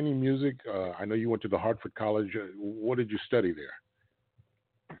you play any music? I know you went to the Hartford College. What did you study there?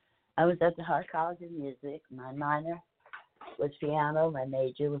 I was at the Hartford College of Music. My minor was piano. My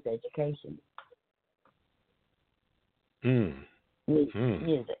major was education. Music.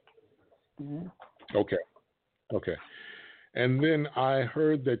 Mm-hmm. Okay. And then I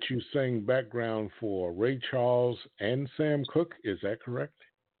heard that you sang background for Ray Charles and Sam Cooke. Is that correct?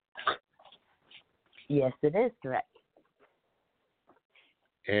 Yes, it is correct.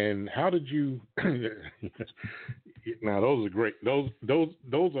 And how did you? Now those are great. Those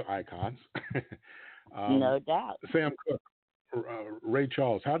are icons. No doubt. Sam Cooke, Ray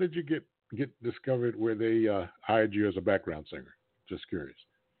Charles. How did you get discovered where they hired you as a background singer? Just curious.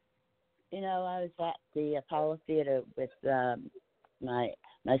 I was at the Apollo Theater with my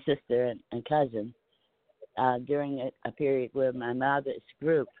sister and cousin during a period where my mother's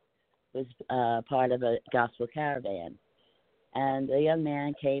group was part of a gospel caravan. And a young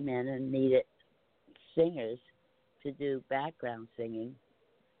man came in and needed singers to do background singing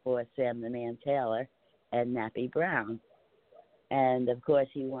for Sam the Man Taylor and Nappy Brown. And, of course,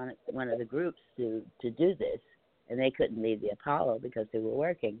 he wanted one of the groups to do this, and they couldn't leave the Apollo because they were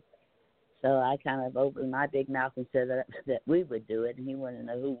working. So I kind of opened my big mouth and said that we would do it, and he wanted to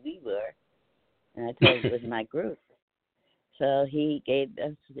know who we were. And I told him it was my group. So he gave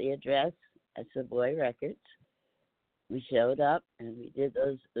us the address at Savoy Records. We showed up, and we did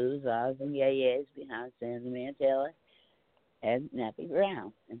those oohs, ahs, and yeah-yeahs behind Sam the Man Taylor and Nappy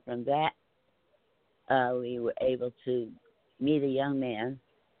Brown. And from that, we were able to meet a young man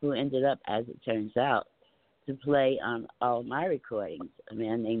who ended up, as it turns out, to play on all my recordings, a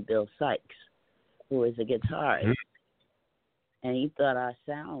man named Bill Sykes, who was a guitarist. Mm-hmm. And he thought our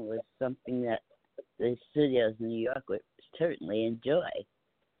sound was something that the studios in New York would certainly enjoy.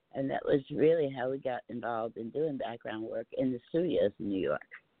 And that was really how we got involved in doing background work in the studios in New York.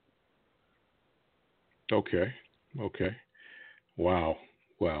 Okay. Wow.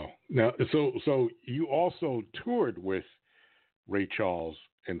 Now, so you also toured with Ray Charles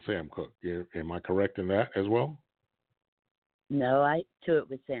and Sam Cooke. Am I correct in that as well? No, I toured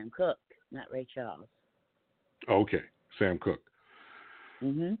with Sam Cooke, not Ray Charles. Okay, Sam Cooke.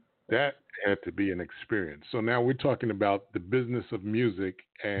 Mm-hmm. That had to be an experience. So now we're talking about the business of music,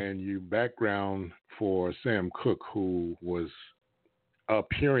 and you background for Sam Cooke, who was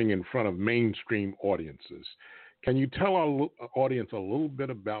appearing in front of mainstream audiences. Can you tell our audience a little bit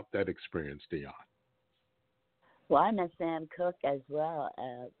about that experience, Dionne? Well, I met Sam Cooke as well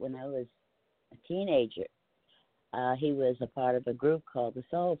when I was a teenager. He was a part of a group called the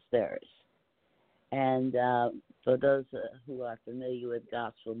Soul Stirrers. And for those who are familiar with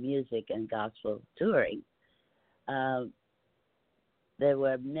gospel music and gospel touring, there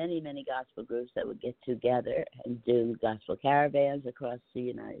were many, many gospel groups that would get together and do gospel caravans across the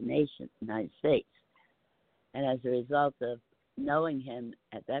United States. And as a result of knowing him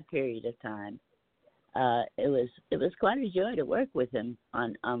at that period of time, it was quite a joy to work with him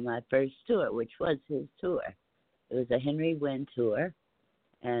on my first tour, which was his tour. It was a Henry Wynn tour,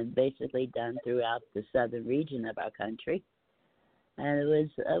 and basically done throughout the southern region of our country, and it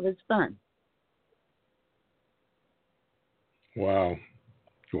was fun. Wow.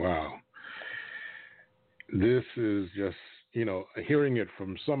 This is just, hearing it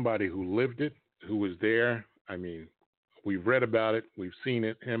from somebody who lived it, who was there. I mean, we've read about it, we've seen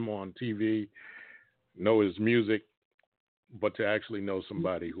it, him on TV, know his music, but to actually know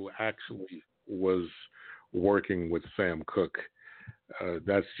somebody who actually was working with Sam Cooke,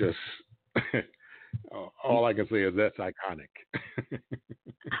 that's just all I can say is that's iconic.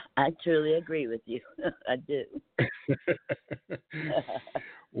 I truly agree with you. I do.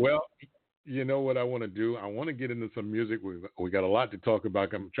 Well, you know what I want to do? I want to get into some music. We got a lot to talk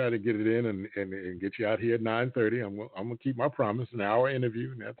about. I'm trying to get it in and get you out here at 9:30. I'm going to keep my promise, an hour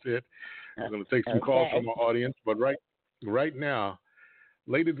interview, and that's it. I'm going to take some calls from our audience. But right now,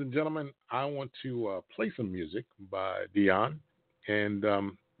 ladies and gentlemen, I want to play some music by Dionne. And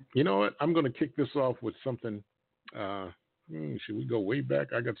you know what? I'm going to kick this off with something. Should we go way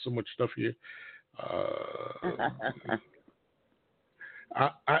back? I got so much stuff here.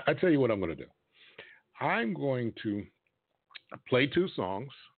 I tell you what I'm going to do. I'm going to play two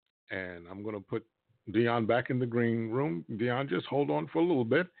songs, and I'm going to put Dionne back in the green room. Dionne, just hold on for a little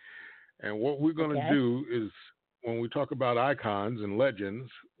bit. And what we're going to do is, when we talk about icons and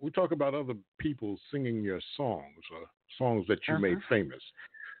legends, we talk about other people singing your songs or songs that you made famous.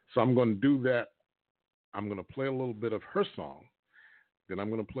 So I'm going to do that. I'm going to play a little bit of her song. Then I'm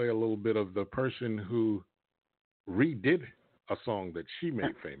going to play a little bit of the person who redid a song that she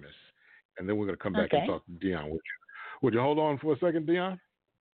made famous. And then we're going to come back and talk to Dionne. Would you hold on for a second, Dionne?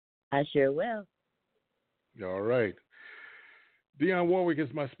 I sure will. All right. Dionne Warwick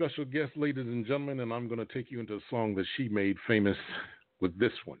is my special guest, ladies and gentlemen, and I'm going to take you into a song that she made famous with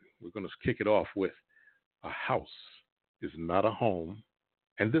this one. We're going to kick it off with A House Is Not a Home,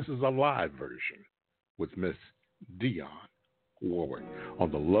 and this is a live version with Miss Dionne Warwick on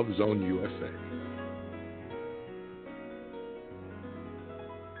the Love Zone USA.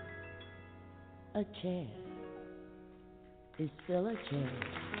 A chair is still a chair,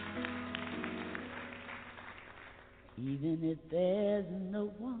 even if there's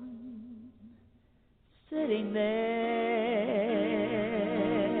no one sitting there.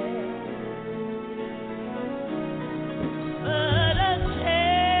 But a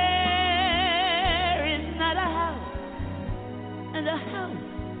chair is not a house, and a house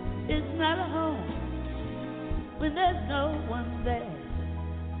is not a home when there's no one there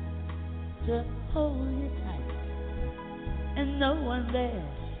to hold you tight, and no one there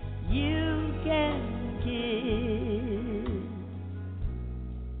you can kiss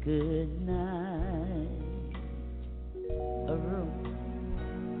good night. A room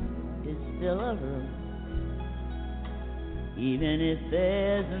is still a room, even if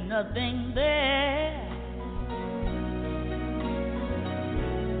there's nothing there.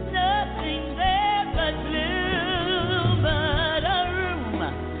 Nothing there but blue. But a room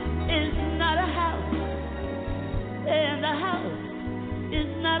is not a house, and a house is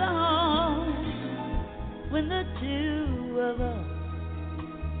not a home when the two of us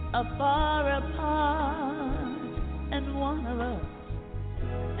are far apart, and one of us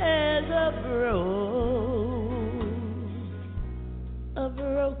has a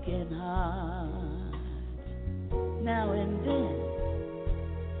broken heart. Now and then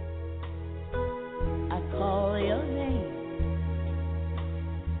I call your name,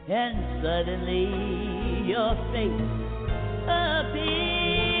 and suddenly your face appears,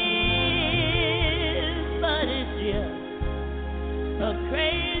 but it's just a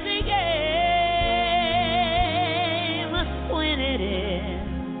crazy game. When it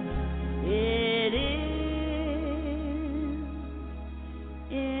ends, it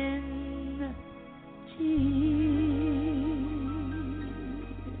ends in tears.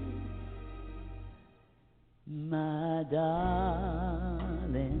 My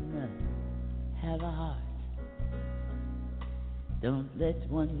darling, have a heart Don't let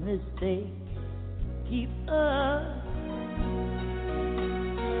one mistake keep us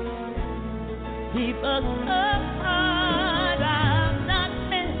apart. I'm not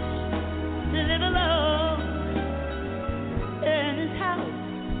meant to live alone. Turn this house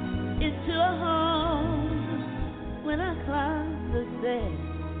into a home. When I climb the stairs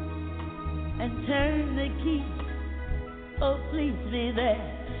and turn the key, oh please be there,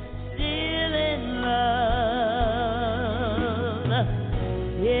 still in love,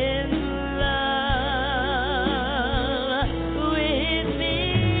 in love with me.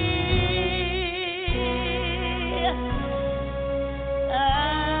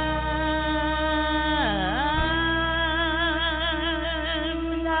 I'm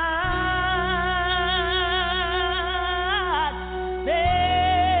not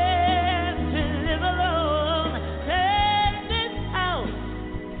meant to live alone. Turn this house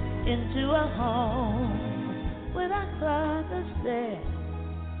into a home. When I climb the stairs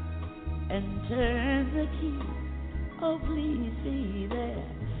and turn the key, oh please be there,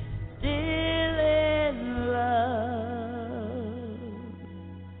 still in love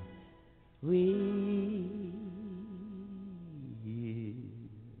with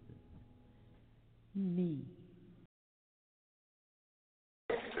me.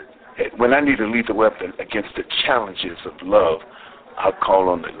 When I need a lethal weapon against the challenges of love, I'll call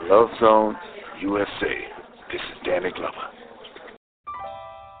on the Love Zone USA. This is Danny Glover.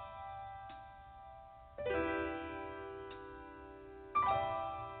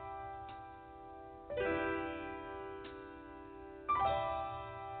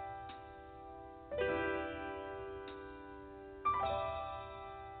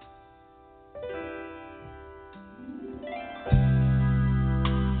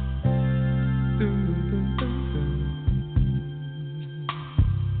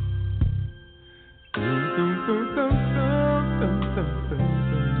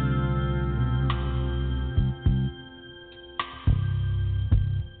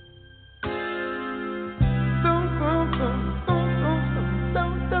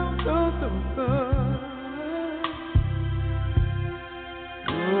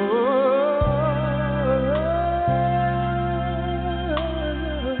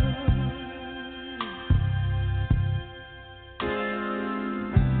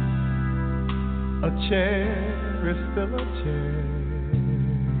 A chair is still a chair,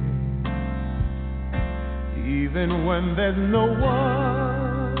 even when there's no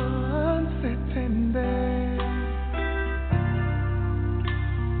one sitting there.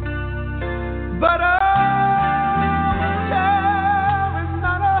 But a chair is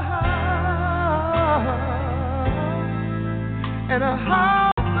not a house, and a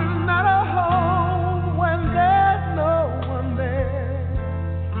house is not a home when there's no one there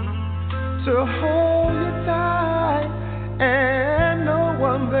to hold you tight, and no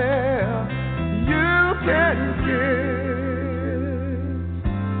one there you can kiss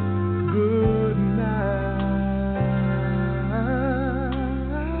good night.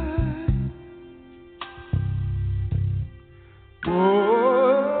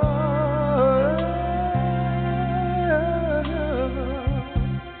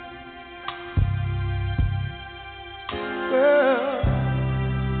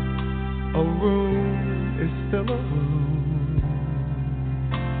 A room is still a room,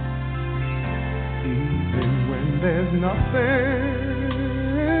 even when there's nothing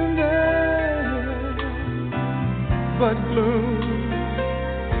there but gloom.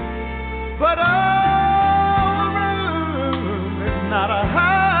 But a room is not a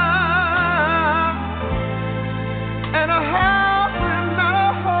house, and a house is not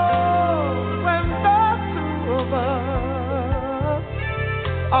a home when the two of us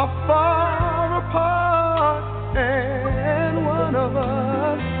are far apart, and one of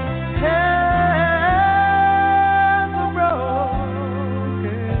us has a broken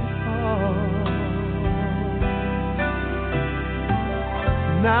heart.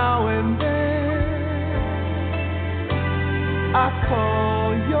 Now and then I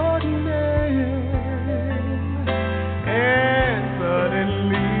call your name, and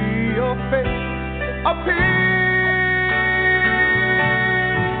suddenly your face appears.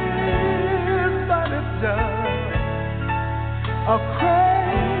 Just a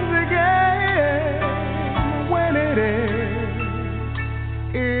crazy game. When it ends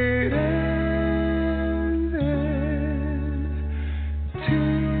in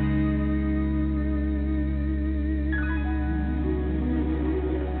tears.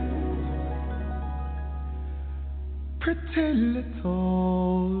 Pretty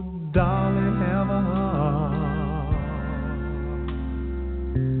little darling, have a heart.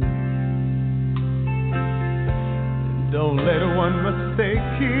 Don't let one mistake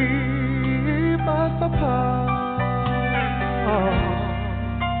keep us apart.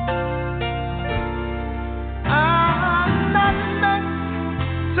 I'm not meant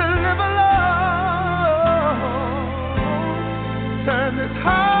to live alone. Turn this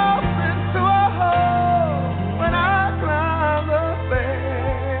house into a home when I climb the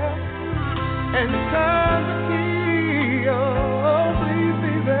stairs and turn the key. Oh, please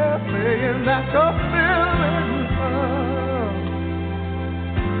be there, saying that you're still in love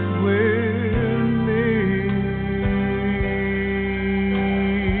with me.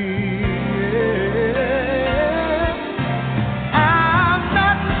 Yeah. I'm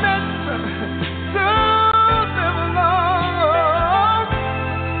not meant to live alone.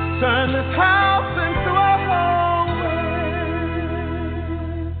 Turn this house into a home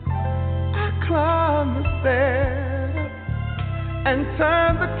where I climb the stairs and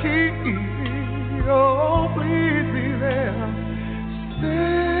turn the key. Oh, please be there.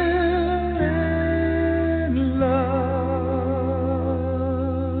 Still in love.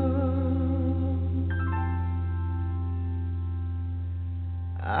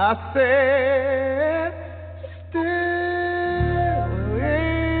 I said, still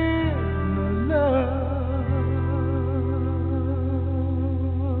in love.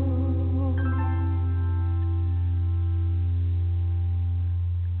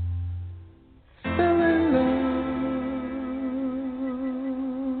 Still in love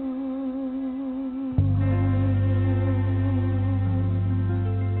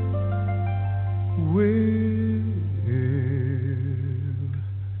with me.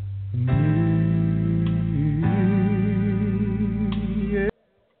 Yeah.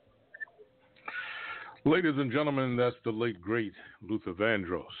 Ladies and gentlemen, that's the late, great Luther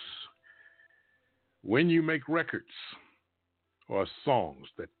Vandross. When you make records or songs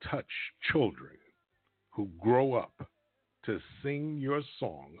that touch children who grow up to sing your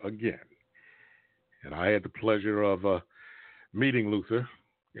song again, and I had the pleasure of meeting Luther,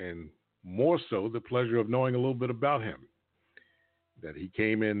 and more so the pleasure of knowing a little bit about him, that he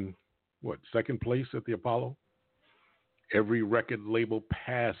came in, second place at the Apollo? Every record label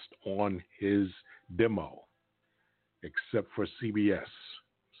passed on his demo, except for CBS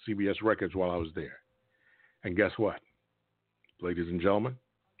Records while I was there. And guess what, ladies and gentlemen?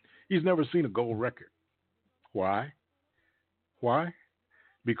 He's never seen a gold record. Why? Why?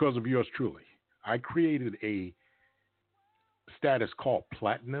 Because of yours truly. I created a status called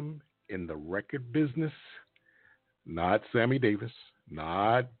platinum in the record business. Not Sammy Davis,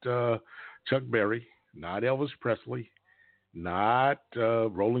 not Chuck Berry, not Elvis Presley, not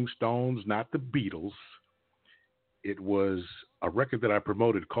Rolling Stones, not the Beatles. It was a record that I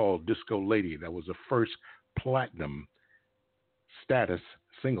promoted called Disco Lady. That was the first platinum status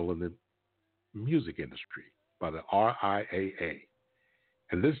single in the music industry by the RIAA.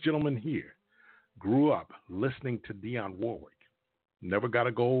 And this gentleman here grew up listening to Dionne Warwick. Never got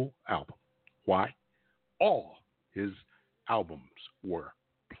a gold album. Why? All his albums were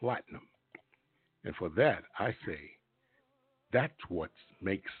platinum. And for that, I say, that's what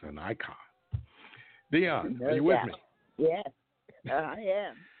makes an icon. Dionne, No are you with doubt. me? Yes, I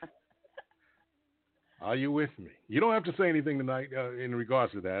am. Are you with me? You don't have to say anything tonight in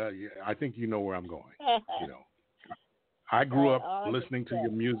regards to that. I think you know where I'm going. You know, I grew up listening to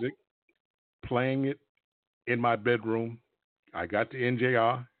your music, playing it in my bedroom. I got to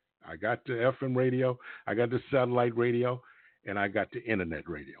NJR, I got to FM radio, I got to satellite radio, and I got to internet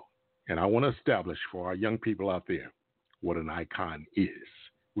radio. And I want to establish for our young people out there what an icon is.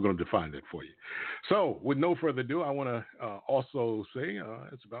 We're going to define that for you. So, with no further ado, I want to also say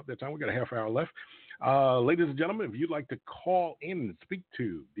it's about that time. We got a half hour left. Ladies and gentlemen, if you'd like to call in and speak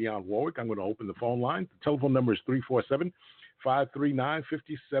to Dionne Warwick, I'm going to open the phone line. The telephone number is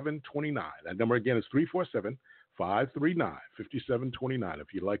 347-539-5729. That number again is 347-539-5729.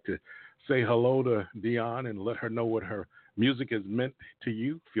 If you'd like to say hello to Dionne and let her know what her music has meant to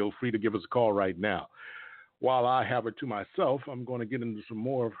you, feel free to give us a call right now. While I have her to myself, I'm going to get into some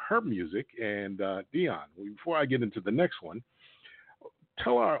more of her music. And Dionne, before I get into the next one,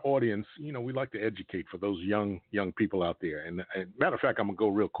 tell our audience, you know, we like to educate for those young people out there. And matter of fact, I'm going to go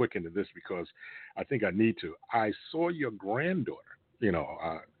real quick into this because I think I need to. I saw your granddaughter, you know,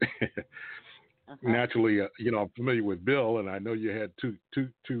 naturally, you know, I'm familiar with Bill, and I know you had two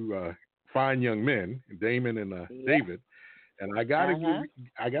fine young men, Damon and David. And I gotta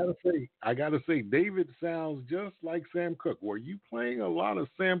say, David sounds just like Sam Cooke. Were you playing a lot of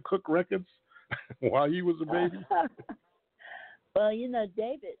Sam Cooke records while he was a baby? Well, you know,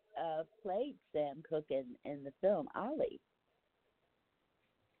 David played Sam Cooke in the film Ollie.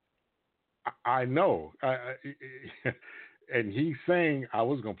 I know. And he's saying I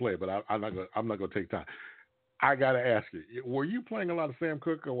was gonna play it, but I'm not gonna take time. I gotta ask you: were you playing a lot of Sam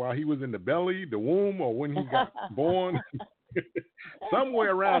Cooke while he was in the belly, the womb, or when he got born?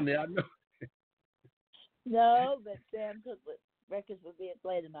 Somewhere around there, I know. No, but Sam Cooke records were being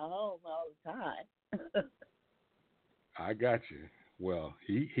played in my home all the time. I got you. Well,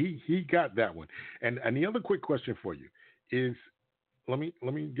 he got that one. And the other quick question for you is, let me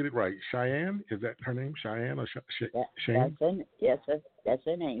get it right. Cheyenne, is that her name? Cheyenne or Shane? Yes, that's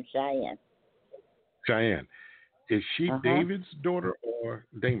her name, Cheyenne. Cheyenne. Is she David's daughter or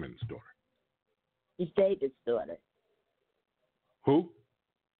Damon's daughter? She's David's daughter. Who?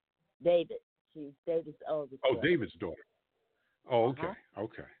 David. She's David's oldest daughter. David's daughter. Oh, okay.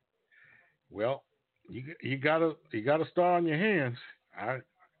 Okay. Well, you got a star on your hands. I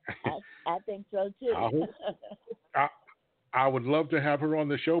think so too. I would love to have her on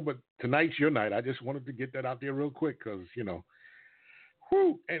the show, but tonight's your night. I just wanted to get that out there real quick because,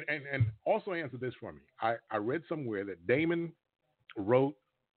 whew, and also answer this for me. I read somewhere that Damon wrote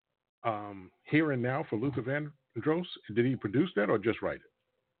Here and Now for Luther Vandross. Did he produce that or just write it?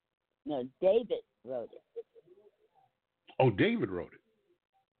 No, David wrote it. Oh, David wrote it.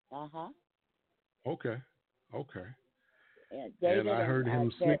 Uh-huh. Okay. Yeah, David and I heard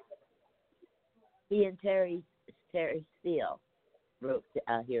him sing. He and Terry Steele wrote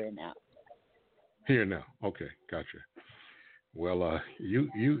Here and Now. Here and Now. Okay, gotcha. Well,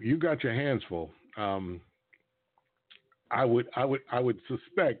 you got your hands full. I would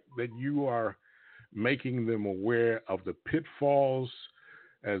suspect that you are making them aware of the pitfalls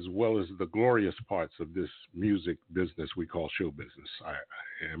as well as the glorious parts of this music business we call show business.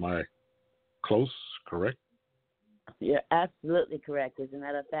 Am I close? Correct? You're absolutely correct. As a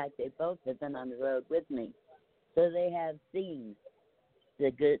matter of fact, they both have been on the road with me, so they have seen the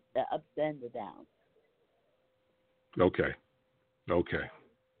good, the ups and the downs. Okay.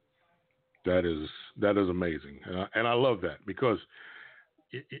 That is amazing, and I love that because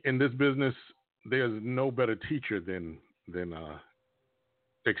in this business, there's no better teacher than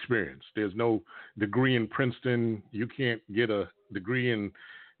experience. There's no degree in Princeton. You can't get a degree in,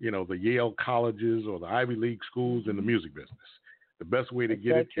 the Yale colleges or the Ivy League schools in the music business. The best way to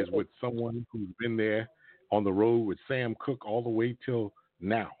get it is with someone who's been there on the road with Sam Cooke all the way till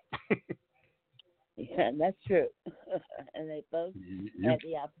now. Yeah, that's true. And they both had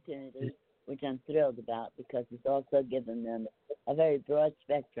the opportunity, which I'm thrilled about because it's also given them a very broad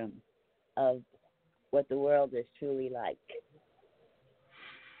spectrum of what the world is truly like.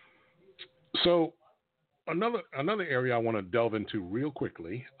 So another area I want to delve into real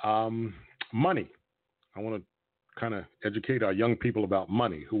quickly, money. I want to kind of educate our young people about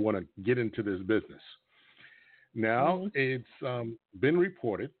money who want to get into this business. Now, it's been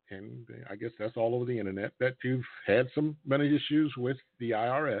reported, and I guess that's all over the internet, that you've had some money issues with the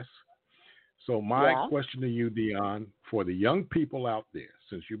IRS. So my question to you, Dionne, for the young people out there,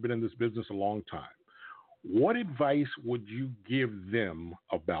 since you've been in this business a long time, what advice would you give them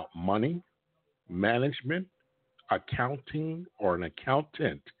about money, management, accounting, or an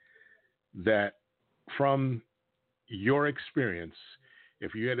accountant that from your experience,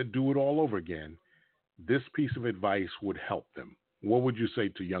 if you had to do it all over again, this piece of advice would help them? What would you say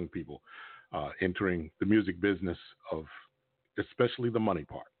to young people entering the music business of especially the money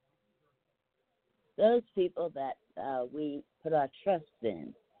part? Those people that we put our trust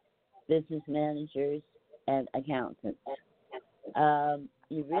in, business managers and accountants,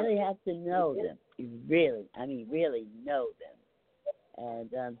 you really have to know them. You really know them.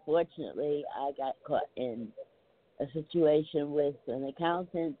 And unfortunately, I got caught in a situation with an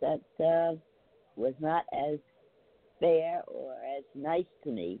accountant that was not as fair or as nice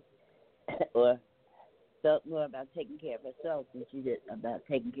to me or felt more about taking care of herself than she did about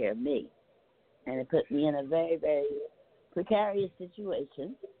taking care of me. And it put me in a very, very precarious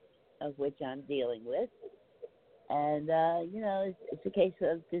situation of which I'm dealing with. And, it's a case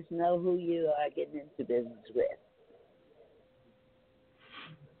of just know who you are getting into business with.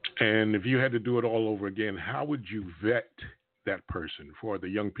 And if you had to do it all over again, how would you vet that person for the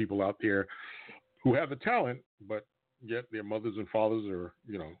young people out there who have the talent, but yet their mothers and fathers are,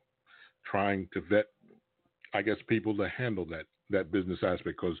 trying to vet, I guess, people to handle that business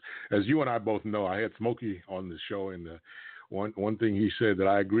aspect? Because as you and I both know, I had Smokey on the show, and one thing he said that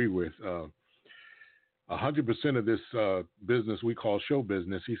I agree with, 100% of this business we call show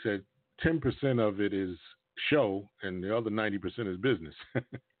business, he said 10% of it is show and the other 90% is business.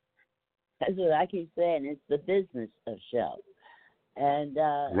 That's what I keep saying. It's the business of show. And,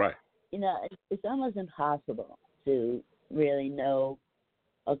 right. It's almost impossible to really know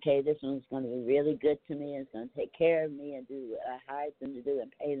okay, this one's going to be really good to me, and it's going to take care of me and do what I hired them to do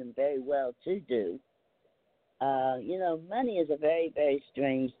and pay them very well to do. Money is a very, very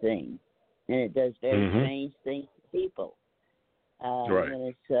strange thing, and it does very strange things to people.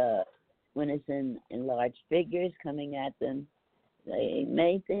 Right. When it's in large figures coming at them, they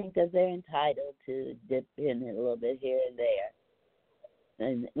may think that they're entitled to dip in a little bit here and there,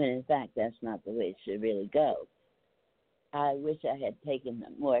 and when in fact that's not the way it should really go. I wish I had taken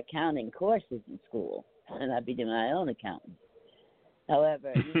more accounting courses in school, and I'd be doing my own accounting.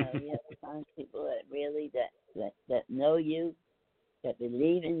 However, you have to find people that really that know you, that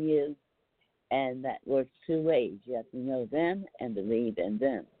believe in you, and that works two ways. You have to know them and believe in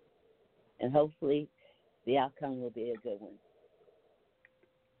them, and hopefully, the outcome will be a good one.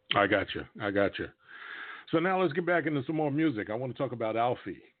 I got you. So now let's get back into some more music. I want to talk about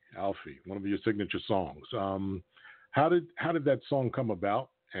Alfie, one of your signature songs. How did that song come about,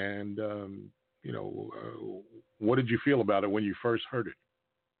 and what did you feel about it when you first heard it?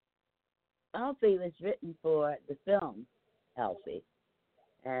 Alfie was written for the film Alfie,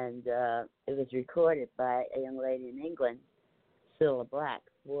 and it was recorded by a young lady in England, Cilla Black,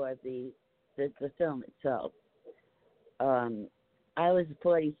 for the film itself. I was the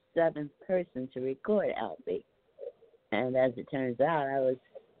 47th person to record Alfie, and as it turns out, I was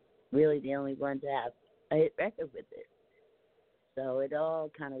really the only one to have a hit record with it. So it all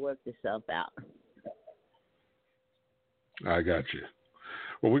kind of worked itself out. I got you.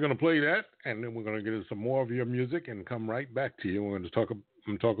 Well, we're going to play that, and then we're going to get into some more of your music and come right back to you. We're going to talk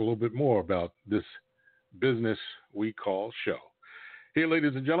a little bit more about this business we call show. Here,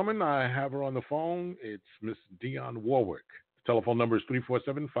 ladies and gentlemen, I have her on the phone. It's Miss Dionne Warwick. The telephone number is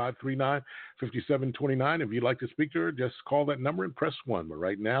 347-539-5729. If you'd like to speak to her, just call that number and press 1. But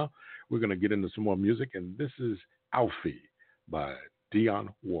right now, we're going to get into some more music, and this is Alfie by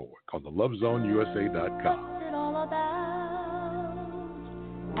Dionne Warwick on the LoveZoneUSA.com. What's it all about,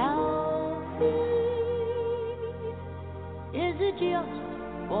 Alfie? Is it just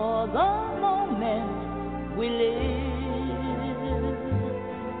for the moment we live?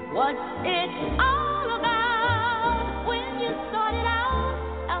 What's it all about when you started out,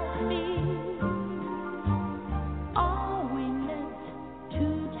 Alfie? Are we meant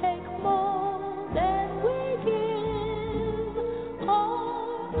to take more than we give?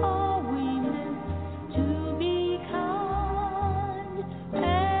 Or are we meant to be kind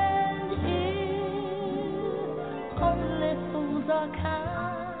and if our littles are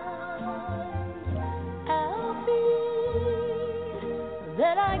kind, Alfie?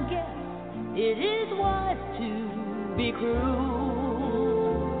 Then I guess it is wise to be cruel.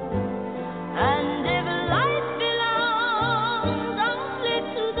 And if life belongs only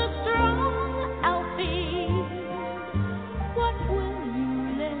to the strong, Alfie, what will you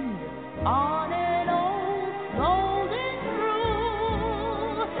lend on an old golden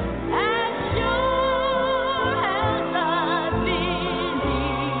rule? As sure as I believe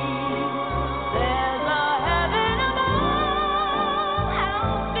there's a heaven above,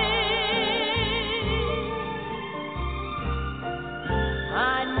 Alfie,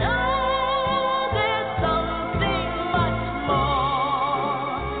 I know there's something much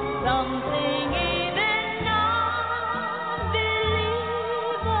more, something even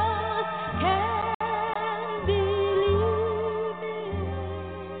non-believers can believe in.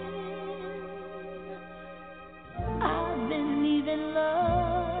 I believe in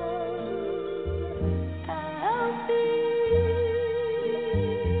love, Alfie.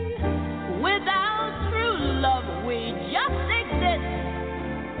 Without true love, we just exist.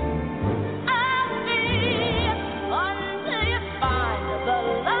 Alfie, until you find the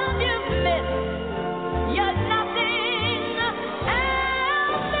love you've missed, you're nothing,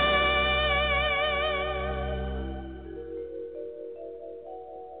 Alfie.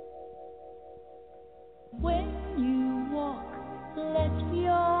 When you walk, let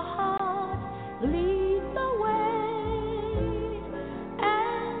your heart lead the way,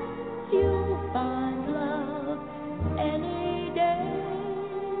 and you'll find love any day.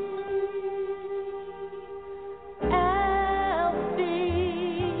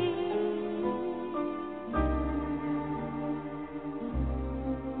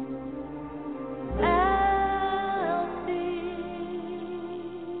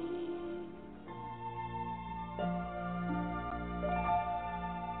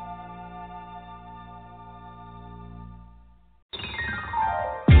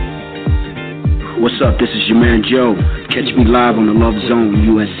 What's up? This is your man Joe. Catch me live on the Love Zone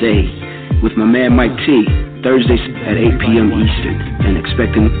USA with my man Mike T, Thursdays at 8 p.m. Eastern, and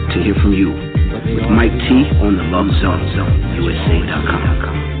expecting to hear from you with Mike T on the Love Zone,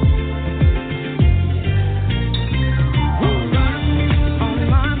 USA.com.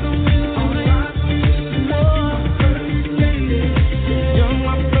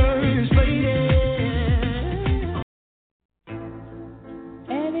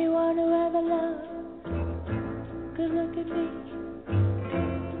 love could look at me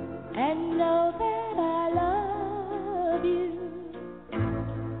and know that I love you.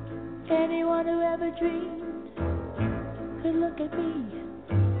 Anyone who ever dreamed could look at me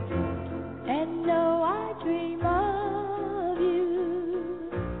and know I dream of you,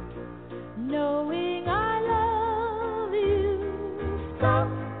 knowing I love you so.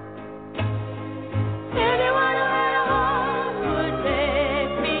 Anyone who had a heart would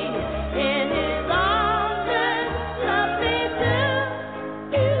take me in his arms and love me too.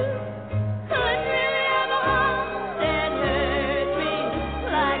 You couldn't really have a heart that hurt me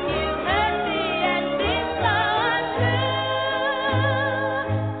like you hurt me and be so untrue.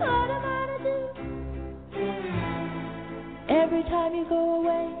 What am I to do? Every time you go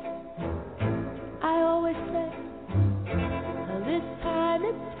away, I always say, well, this time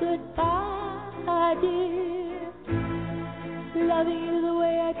it's goodbye, dear. Loving you the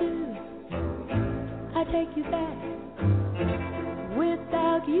way I do, I take you back.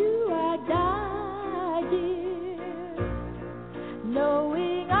 Without you, I die, dear.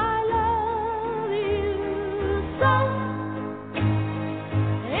 Knowing I love you so.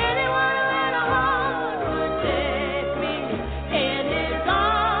 Anyone who had a heart would take me in his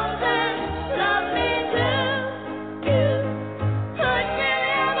arms and love me too. You couldn't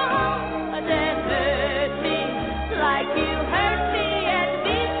really have a heart that hurt me like you hurt me and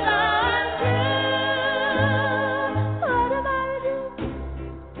be so untrue. What am I to do?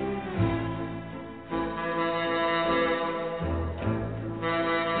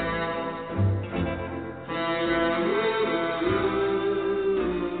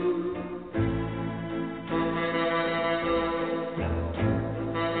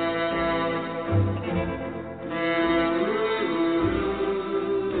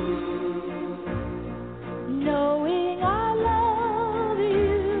 Knowing I love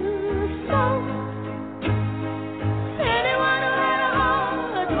you so. Anyone who had a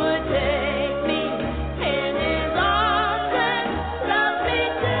heart would take me in his arms and love me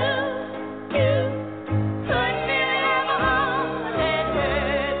too. You couldn't really have a heart that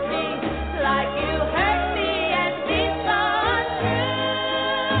hurt me like you hurt me and be so untrue.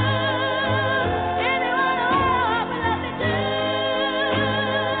 Anyone who had a heart would love me too.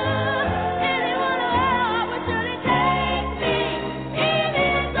 Anyone who had a heart would surely take me in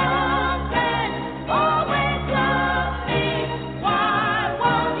his arms and always love me. Why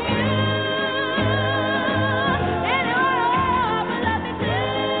won't you? Anyone who had a heart would love me too.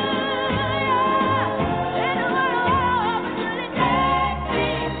 Anyone who had a heart would surely take me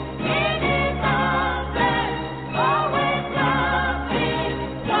in his arms and always love me.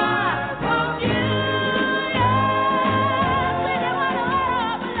 Why won't you?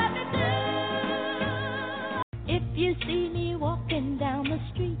 If you see me walking down the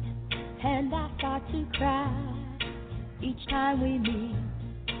street and I start to cry each time we meet,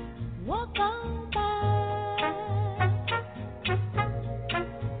 walk on by.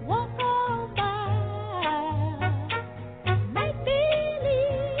 Walk on by. Make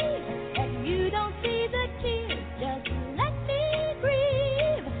believe that you don't see the tears. Just let me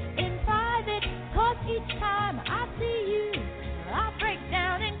grieve in private, 'cause each time I see you, I break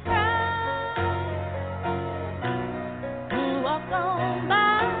down and cry. Walk on by.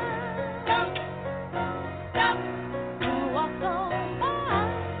 Walk on by.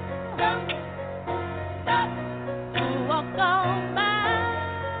 Walk on by.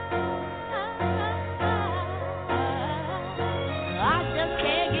 I just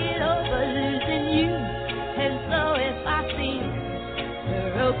can't get over losing you, and so if I seem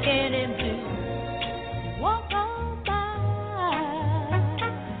broken in blue, walk on by.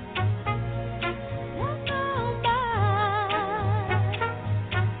 Walk on by.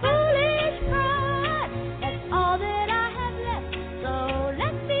 Foolish pride, that's all that I have left. So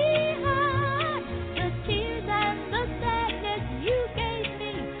let me hide the tears and the sadness you gave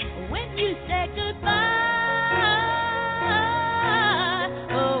me when you said goodbye.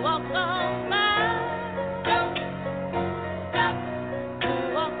 Oh, walk on by. Don't stop.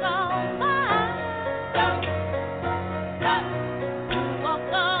 Walk on by. Don't stop.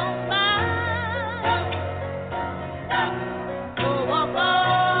 Walk on by. Don't stop. Oh, walk on.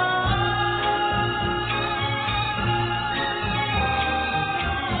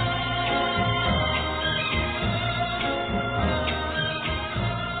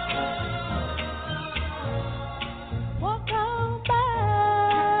 Walk on by.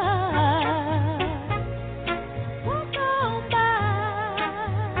 Walk on by.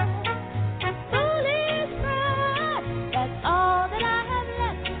 Foolish pride, that's all that I have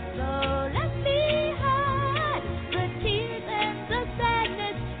left. So let me hide the tears and the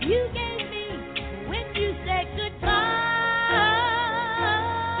sadness you gave me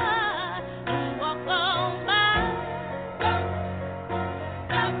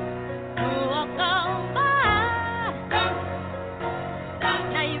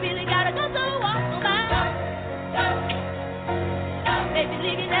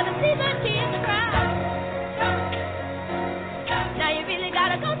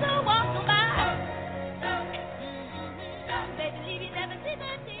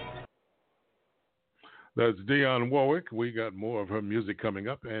That's Dionne Warwick. We got more of her music coming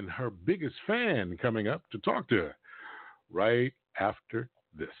up and her biggest fan coming up to talk to her right after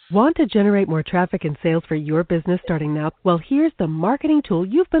this. Want to generate more traffic and sales for your business starting now? Well, here's the marketing tool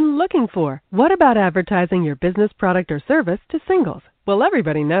you've been looking for. What about advertising your business product or service to singles? Well,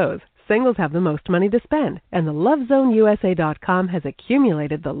 everybody knows singles have the most money to spend, and the LoveZoneUSA.com has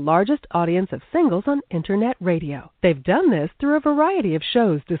accumulated the largest audience of singles on Internet radio. They've done this through a variety of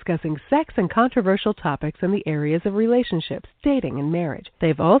shows discussing sex and controversial topics in the areas of relationships, dating, and marriage.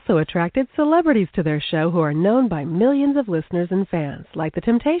 They've also attracted celebrities to their show who are known by millions of listeners and fans, like The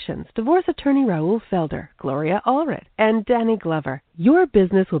Temptations, divorce attorney Raul Felder, Gloria Allred, and Danny Glover. Your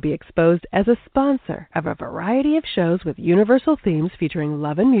business will be exposed as a sponsor of a variety of shows with universal themes featuring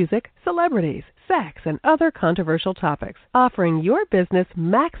love and music, celebrities, sex, and other controversial topics, offering your business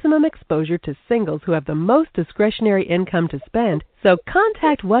maximum exposure to singles who have the most discretionary income to spend. So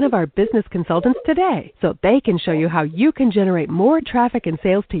contact one of our business consultants today so they can show you how you can generate more traffic and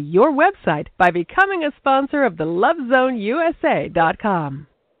sales to your website by becoming a sponsor of the LoveZoneUSA.com.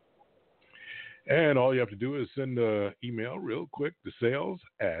 And all you have to do is send an email real quick to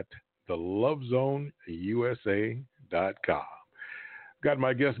sales@thelovezoneusa.com. Got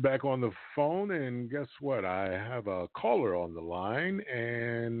my guest back on the phone, and guess what? I have a caller on the line,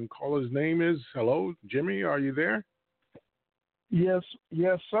 and caller's name is, hello, Jimmy, are you there? Yes,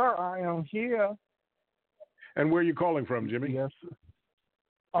 sir, I am here. And where are you calling from, Jimmy? Yes,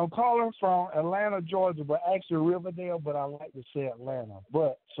 I'm calling from Atlanta, Georgia, but actually Riverdale, but I like to say Atlanta,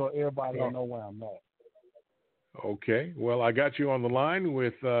 but so everybody will know where I'm at. Okay, well, I got you on the line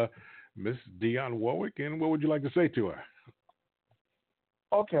with Miss Dionne Warwick, and what would you like to say to her?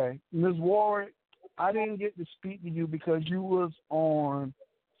 Okay, Ms. Warwick, I didn't get to speak to you because you was on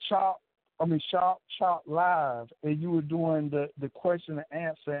Shop Live, and you were doing the question and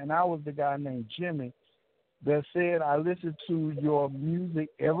answer, and I was the guy named Jimmy that said I listen to your music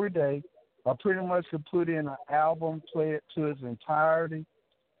every day. I pretty much could put in an album, play it to its entirety.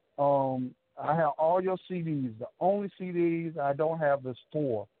 I have all your CDs. The only CDs I don't have is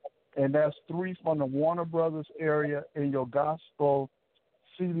 4, and that's 3 from the Warner Brothers area and your gospel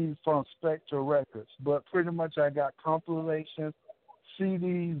CDs from Spectre Records. But pretty much I got compilations,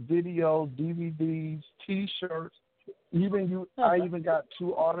 CDs, videos, DVDs, T-shirts. I even got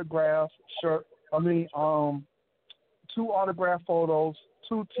 2 autograph shirts. 2 autograph photos,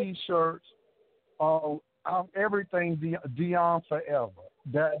 2 T-shirts, everything Dionne forever.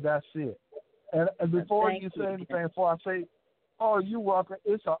 That's it. And before you say anything, before I say, oh, you're welcome,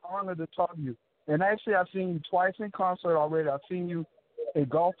 it's an honor to talk to you. And actually, I've seen you twice in concert already. I've seen you in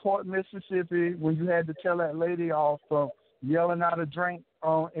Gulfport, Mississippi, when you had to tell that lady off from yelling out a drink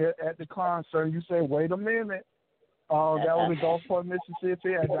at the concert. You said, wait a minute. That was in Gulfport,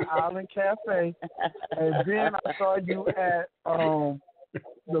 Mississippi at the Island Cafe. And then I saw you at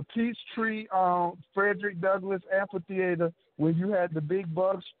the Peachtree Frederick Douglass Amphitheater when you had the big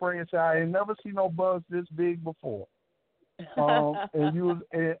bug spray inside. I ain't never seen no bugs this big before. And you was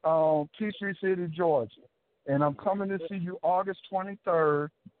in Peachtree City, Georgia. And I'm coming to see you August 23rd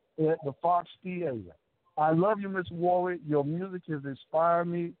at the Fox Theater. I love you, Miss Warwick. Your music has inspired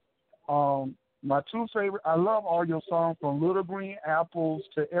me. My 2 favorite, I love all your songs from Little Green Apples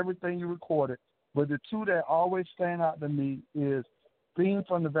to everything you recorded. But the 2 that always stand out to me is Theme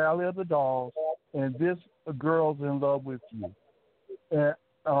from the Valley of the Dolls and This Girl's in Love with You. And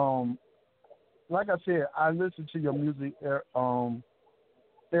like I said, I listen to your music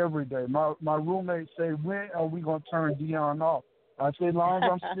every day. My roommates say, when are we going to turn Dionne off? I say, as long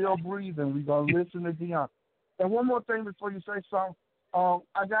as I'm still breathing, we're going to listen to Dionne. And one more thing before you say something.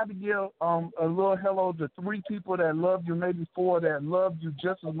 I got to give a little hello to 3 people that love you, maybe 4 that love you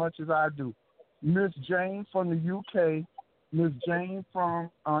just as much as I do. Miss Jane from the UK, Miss Jane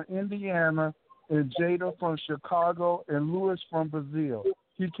from Indiana, and Jada from Chicago, and Louis from Brazil.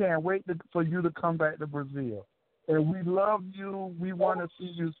 He can't wait for you to come back to Brazil. And we love you. We want to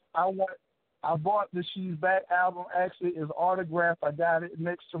see you. I bought the She's Back album. Actually, it's autographed. I got it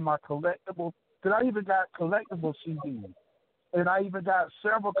next to my collectible. Because I even got collectible CDs. And I even got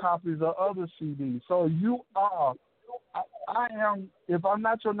several copies of other CDs. So you are, I am, if I'm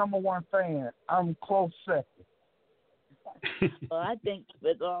not your number 1 fan, I'm close second. Well, I think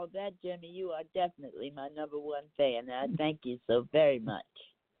with all that, Jimmy, you are definitely my number 1 fan. And I thank you so very much.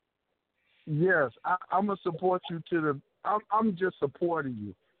 Yes, I'm going to support you I'm just supporting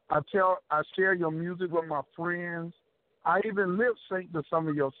you. I share your music with my friends. I even lip sync to some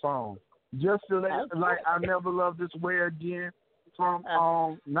of your songs. Just to like I Never Loved This Way Again from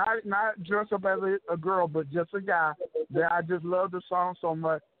not dressed up as a girl, but just a guy that I just love the song so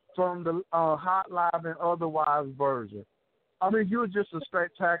much. from the Hot Live and Otherwise version. I mean, you're just a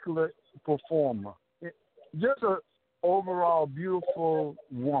spectacular performer. Just a overall beautiful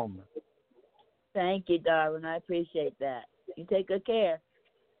woman. Thank you, darling. I appreciate that. You take good care.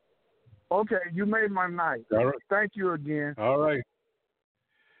 Okay, you made my night. All right. Thank you again. All right.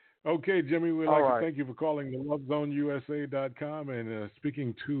 Okay, Jimmy, we'd like All right. to thank you for calling the LoveZoneUSA.com and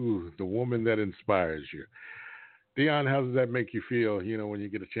speaking to the woman that inspires you. Dionne, how does that make you feel, when you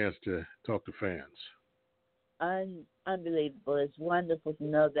get a chance to talk to fans? Unbelievable. It's wonderful to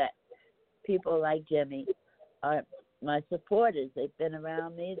know that people like Jimmy are my supporters. They've been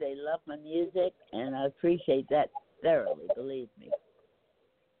around me. They love my music, and I appreciate that thoroughly, believe me.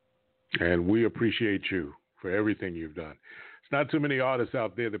 And we appreciate you for everything you've done. It's not too many artists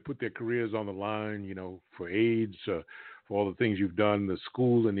out there that put their careers on the line, for AIDS, for all the things you've done, the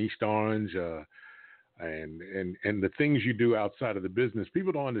school in East Orange, and the things you do outside of the business.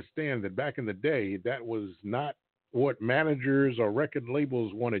 People don't understand that back in the day, that was not what managers or record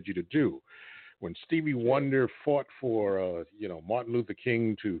labels wanted you to do. When Stevie Wonder fought for, Martin Luther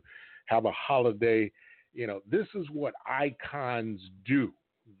King to have a holiday, this is what icons do.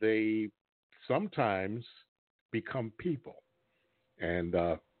 They sometimes become people. And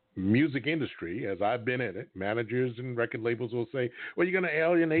music industry, as I've been in it, managers and record labels will say, well, you're going to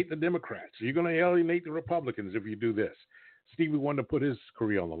alienate the Democrats. You're going to alienate the Republicans if you do this. Stevie Wonder put his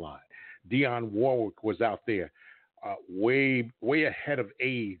career on the line. Dionne Warwick was out there way ahead of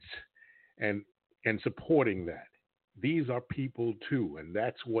AIDS and supporting that. These are people too, and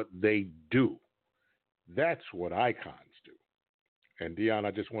that's what they do. That's what icons do. And Dionne,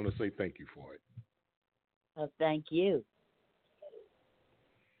 I just want to say thank you for it. Well, thank you.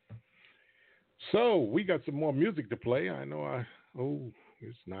 So we got some more music to play. I know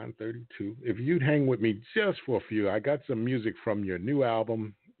it's 9:32. If you'd hang with me just for a few, I got some music from your new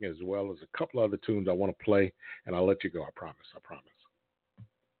album as well as a couple other tunes I want to play, and I'll let you go. I promise.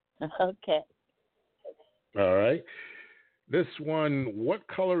 Okay. All right. This one, What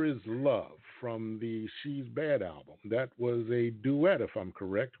Color is Love, from the She's Bad album. That was a duet, if I'm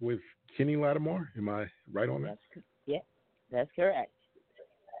correct, with Kenny Lattimore. Am I right on that? That's correct.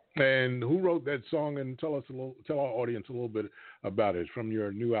 And who wrote that song? And tell our audience a little bit about it. It's from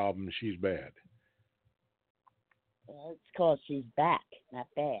your new album, She's Bad. Well, it's called She's Back, not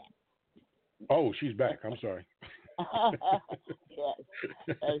Bad. Oh, She's Back. I'm sorry. Yes.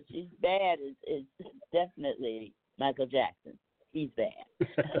 She's Bad is definitely Michael Jackson. He's bad.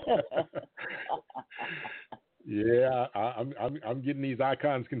 Yeah, I'm getting these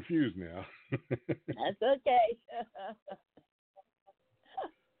icons confused now. That's okay.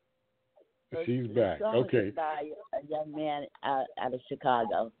 She's back. The song Okay. is by a young man out of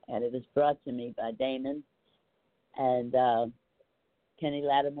Chicago, and it was brought to me by Damon and Kenny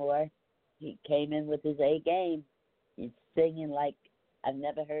Lattimore. He came in with his A game. He's singing like I've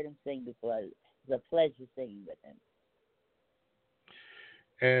never heard him sing before. It's a pleasure singing with him.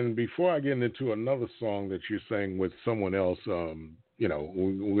 And before I get into another song that you sang with someone else, we're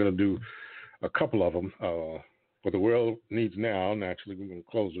going to do a couple of them. What the World Needs Now, and actually we're going to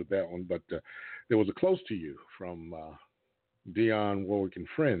close with that one, but there was a Close to You from Dionne Warwick and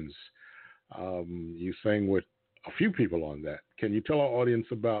Friends. You sang with a few people on that. Can you tell our audience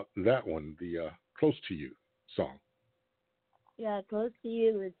about that one, the Close to You song? Yeah, Close to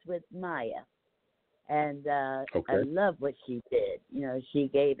You is with Maya. And okay. I love what she did. She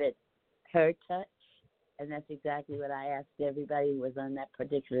gave it her touch, and that's exactly what I asked everybody who was on that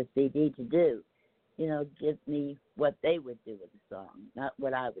particular CD to do. Give me what they would do with the song, not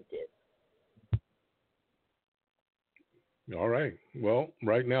what I would do. All right. Well,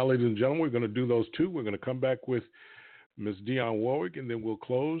 right now, ladies and gentlemen, we're going to do those two. We're going to come back with Miss Dionne Warwick, and then we'll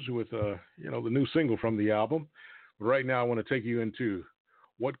close with, the new single from the album. But right now, I want to take you into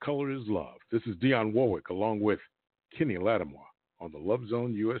What Color is Love? This is Dionne Warwick along with Kenny Lattimore on the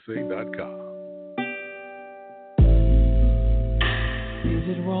LoveZoneUSA.com.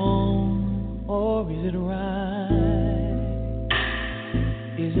 Is it wrong or is it right?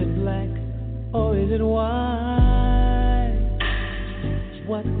 Is it black or is it white?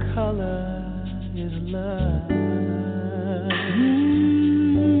 What color is love?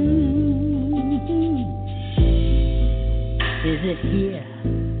 Is it here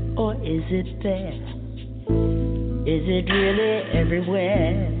or is it there? Is it really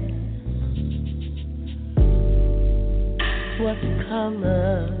everywhere? What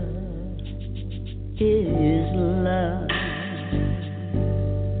color is love?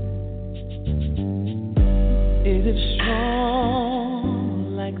 Is it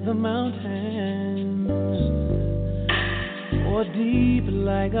strong like the mountains? Or pour deep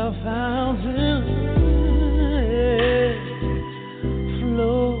like a fountain,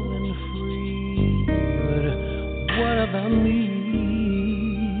 flowing free. But what about me?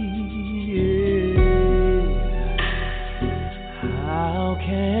 How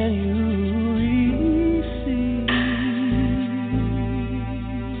can you receive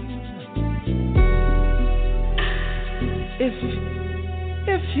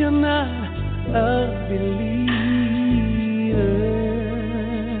if you're not a believer?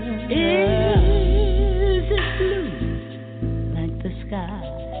 Is it blue like the sky?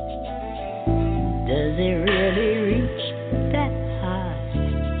 Does it really reach that high?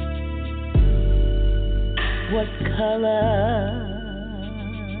 What color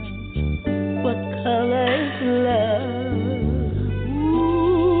is love?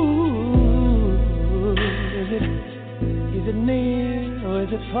 Ooh, is it near or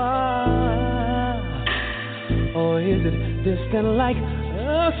is it far? Or is it distant like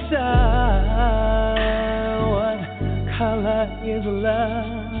a star? What color is love?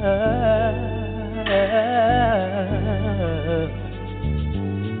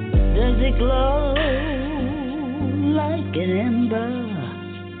 Does it glow like an ember?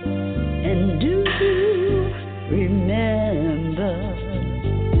 And do you remember?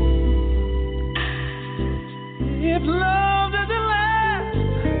 If love doesn't last,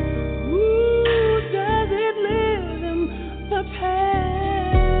 does it live in the past?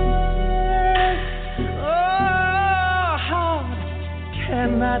 Oh, heart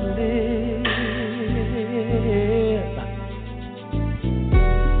cannot live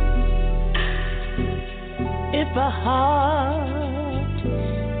if a heart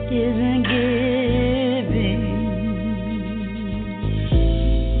isn't giving.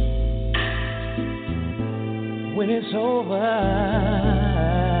 When it's over,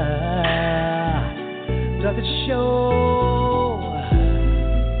 does it show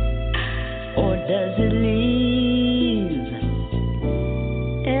or does it leave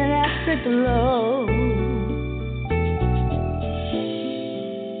an afterglow?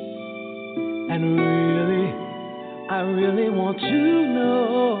 And really, I really want to know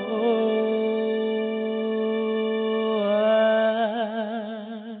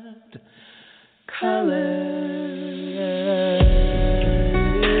what color.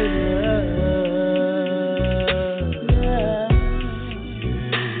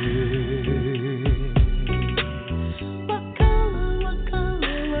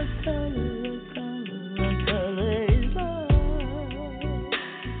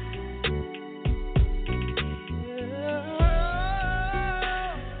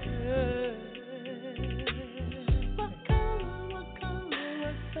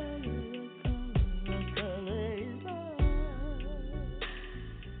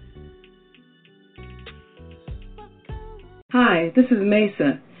 Hi, this is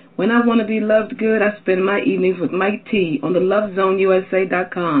Mesa. When I want to be loved good, I spend my evenings with Mike T on the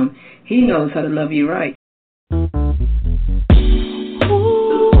LoveZoneUSA.com. He knows how to love you right.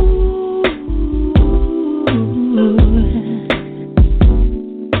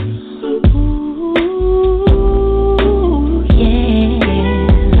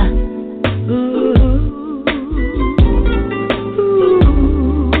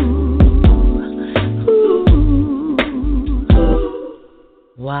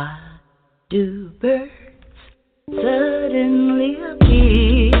 Why do birds suddenly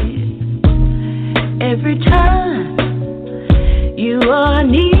appear every time you are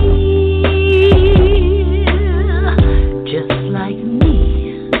near? Just like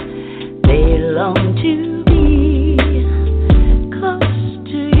me, they long to be close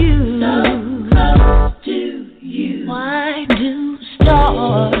to you. So close to you. Why do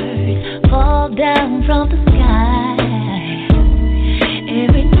stars fall down from the sky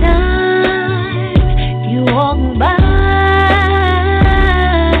every time you walk by?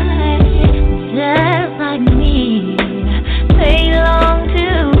 Just like me, they long to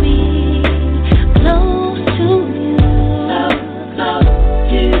be close to you. So close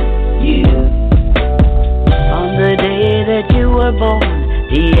to you. On the day that you were born,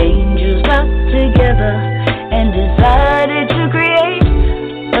 the angels got together and decided to create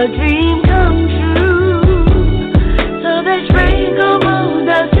a dream come true. So they sprinkle moon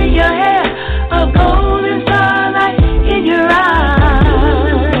dust in your hair, a golden starlight in your eyes.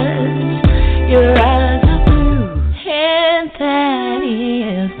 Your eyes are blue, and that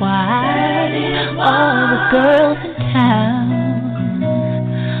is why all the girls in town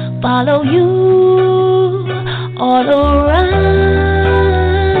follow you all around.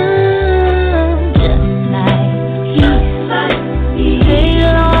 Just like me, they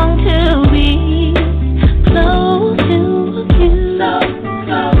long to be close to you.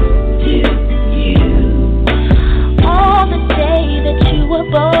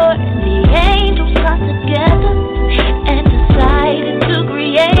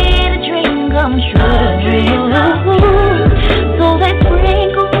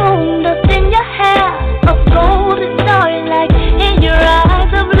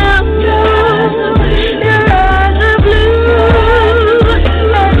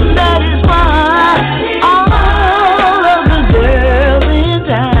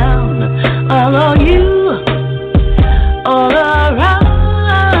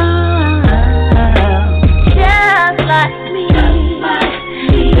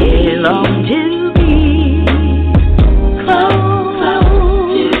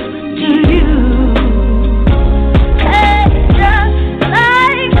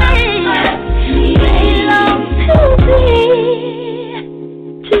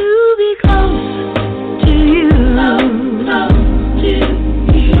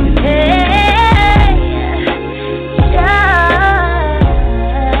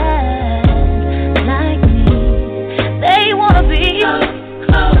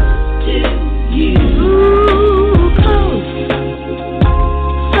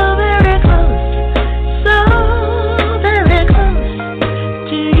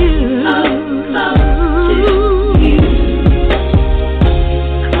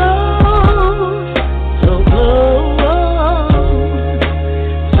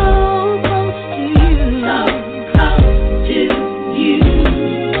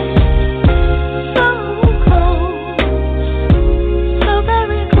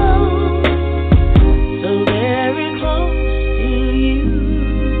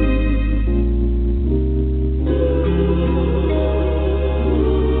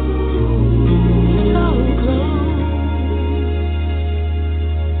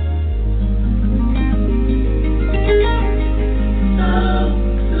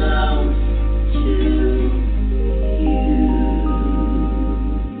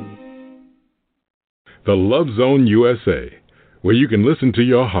 The Love Zone USA, where you can listen to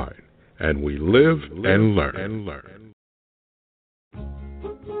your heart, and we live and learn.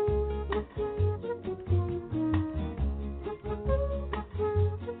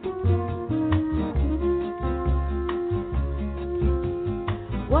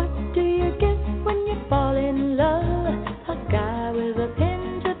 What do you get when you fall in love? A guy with a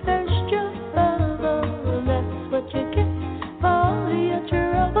pin to thirst your bubble. That's what you get for all your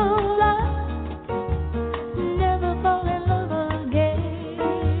trouble. Never fall in love again.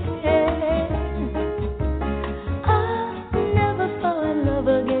 Never fall in love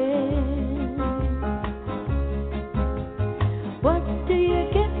again. What do you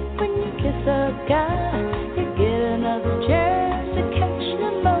get when you kiss a guy? You get another chance to catch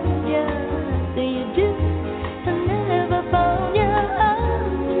pneumonia. Do you do? To never fall,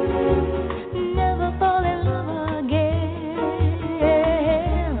 never fall in love again.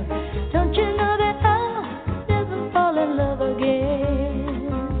 Don't you know that I'll never fall in love again?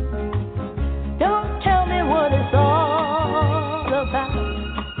 Don't tell me what it's all about,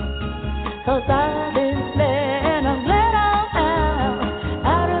 'cause I've been there and I'm glad I'm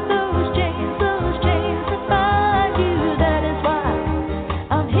out of those chains to find you. That is why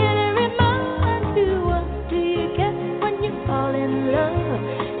I'm here to remind you. What do you get when you fall in love?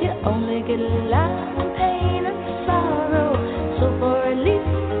 You only get lies and pain and sorrow. So for at least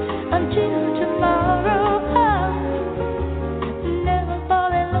until tomorrow, I'll never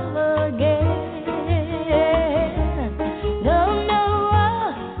fall in love again. No,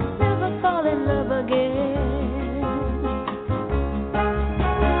 I'll never fall in love again.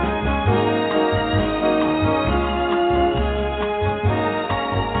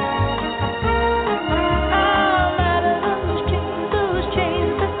 I'm out of those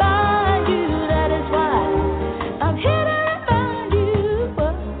chains to find you. That is why I'm here to remind you.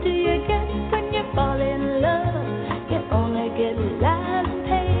 What do you get when you fall in love? You only get lies,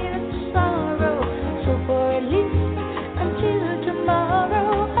 pain, and sorrow. So for at least until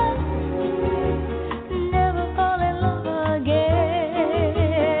tomorrow, I'll never fall in love again.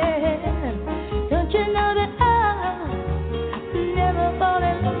 Don't you know that I'll never fall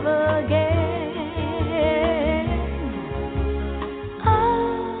in love again?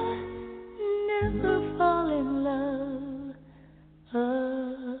 I'll never fall in love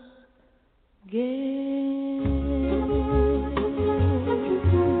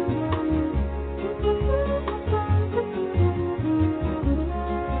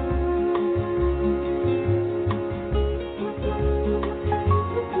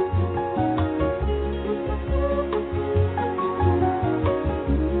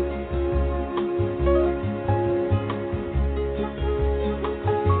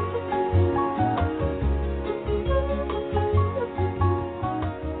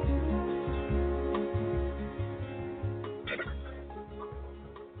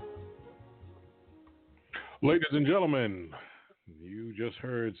Ladies and gentlemen, you just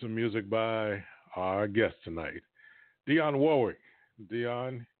heard some music by our guest tonight, Dionne Warwick.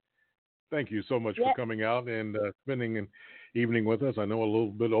 Dionne, thank you so much for coming out and spending an evening with us. I know a little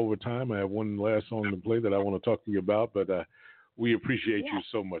bit over time. I have one last song to play that I want to talk to you about, but we appreciate you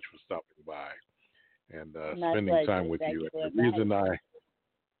so much for stopping by and spending pleasure. time with Thank you. you for And the reason inviting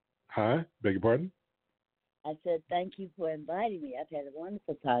beg your pardon? I said thank you for inviting me. I've had a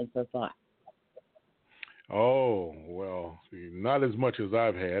wonderful time so far. Oh, well, not as much as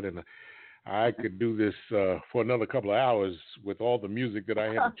I've had, and I could do this for another couple of hours with all the music that I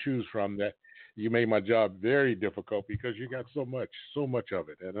had to choose from. That you made my job very difficult because you got so much of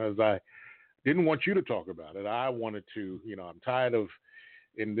it. And as I didn't want you to talk about it, I wanted to, I'm tired of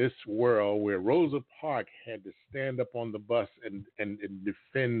in this world where Rosa Parks had to stand up on the bus and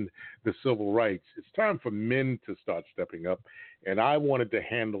defend the civil rights. It's time for men to start stepping up. And I wanted to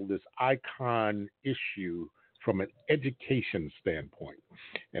handle this icon issue from an education standpoint.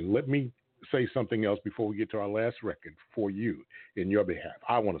 And let me say something else before we get to our last record for you in your behalf.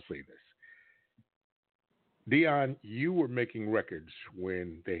 I want to say this. Dionne, you were making records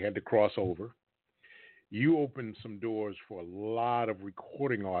when they had to cross over. You opened some doors for a lot of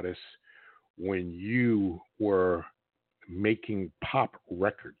recording artists when you were making pop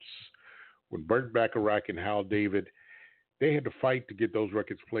records. When Burt Bacharach and Hal David, they had to fight to get those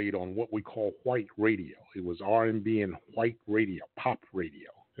records played on what we call white radio. It was R&B and white radio, pop radio,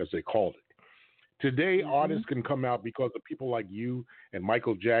 as they called it. Today, artists can come out because of people like you and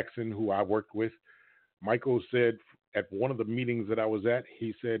Michael Jackson, who I worked with. Michael said at one of the meetings that I was at,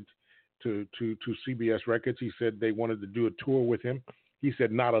 he said to CBS Records, he said they wanted to do a tour with him. He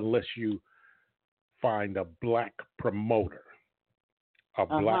said, not unless you find a black promoter,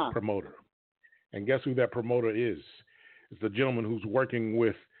 black promoter. And guess who that promoter is? It's the gentleman who's working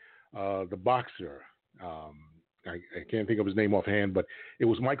with the boxer. I can't think of his name offhand, but it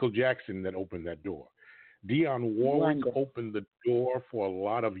was Michael Jackson that opened that door. Dionne Warwick opened the door for a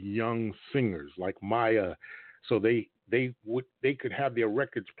lot of young singers like Maya, so they could have their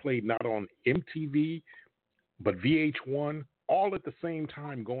records played not on MTV but VH1, all at the same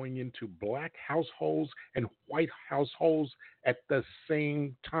time, going into black households and white households at the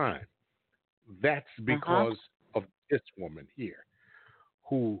same time. That's because of this woman here,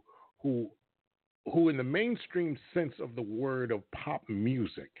 who in the mainstream sense of the word of pop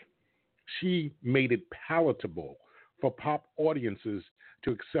music, she made it palatable for pop audiences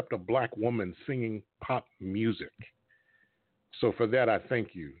to accept a black woman singing pop music. So for that, I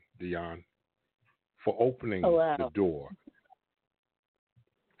thank you, Dionne, for opening the door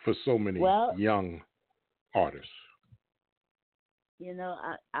for so many young artists. You know,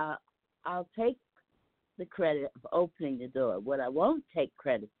 I'll take the credit of opening the door. What I won't take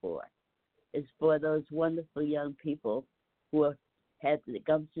credit for is for those wonderful young people who have had the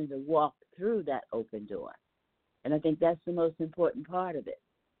gumption to walk through that open door. And I think that's the most important part of it.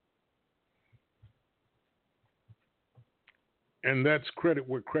 And that's credit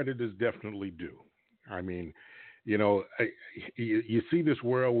where credit is definitely due. I mean, you know, you see this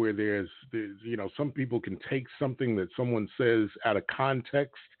world where there's, you know, some people can take something that someone says out of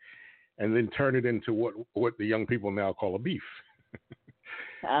context and then turn it into what the young people now call a beef.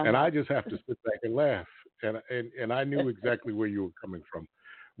 And I just have to sit back and laugh. And I knew exactly where you were coming from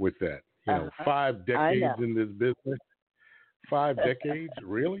with that. You know, 5 decades in this business. 5 decades,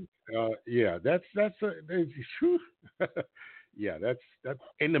 really? Yeah, that's yeah, that's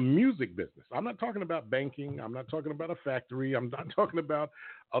in the music business. I'm not talking about banking. I'm not talking about a factory. I'm not talking about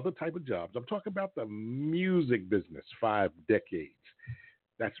other type of jobs. I'm talking about the music business. 5 decades.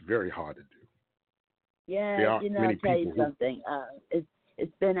 That's very hard to do. Yeah, you know, I'll tell you something.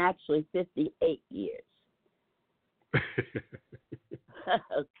 It's been actually 58 years.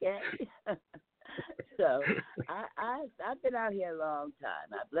 Okay. So I've been out here a long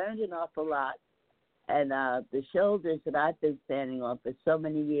time. I've learned an awful lot. And the shoulders that I've been standing on for so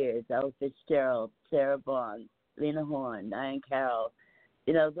many years, Ella Fitzgerald, Sarah Vaughan, Lena Horne, Diane Carroll,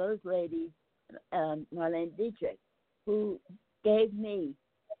 you know, those ladies, Marlene Dietrich, who gave me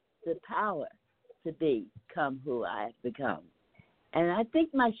the power to become who I have become. And I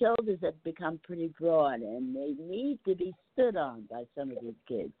think my shoulders have become pretty broad, and they need to be stood on by some of these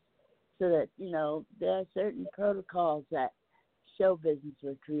kids so that, you know, there are certain protocols that show business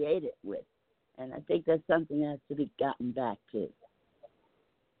were created with. And I think that's something that has to be gotten back to.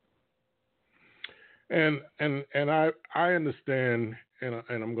 And I understand, and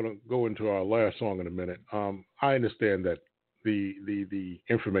I'm going to go into our last song in a minute. I understand that the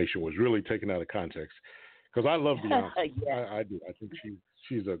information was really taken out of context, because I love Beyonce. Yes. I do. I think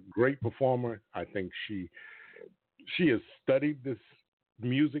she's a great performer. I think she has studied this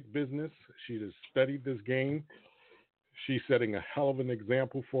music business. She has studied this game. She's setting a hell of an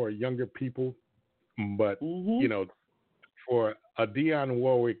example for younger people. But, you know, for a Dionne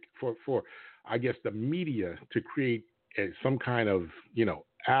Warwick, for I guess the media to create some kind of, you know,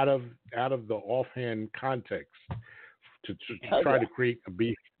 out of the offhand context to try to create a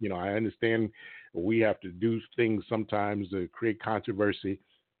beef, you know, I understand we have to do things sometimes to create controversy.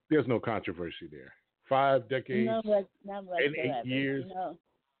 There's no controversy there. 5 decades and 8 years. You know,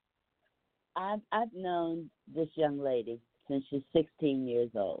 I've known this young lady since she's 16 years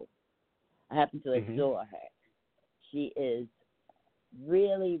old. I happen to adore her. She is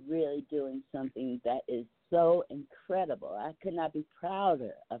really, really doing something that is so incredible. I could not be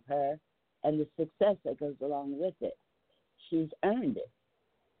prouder of her and the success that goes along with it. She's earned it.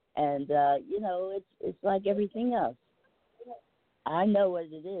 And, you know, it's like everything else. I know what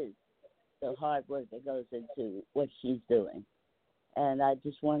it is, the hard work that goes into what she's doing. And I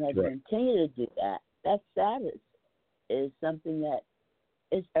just want her to continue to do that. That status is something that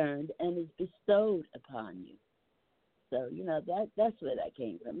is earned and is bestowed upon you. So, you know, that's where that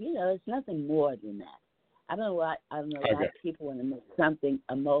came from. You know, it's nothing more than that. I don't know why people want to make something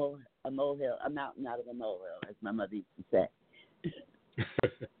a molehill, a mountain out of a molehill, as my mother used to say.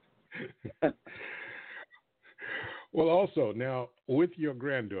 Well, also, now, with your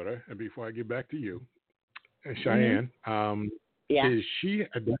granddaughter, and before I get back to you, Cheyenne, does she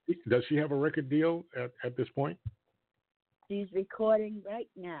have a record deal at this point? She's recording right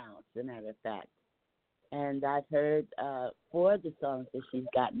now, as a matter of fact. And I've heard 4 of the songs that she's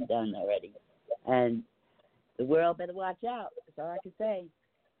gotten done already. And the world better watch out. That's all I can say.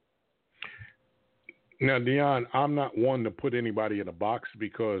 Now, Dionne, I'm not one to put anybody in a box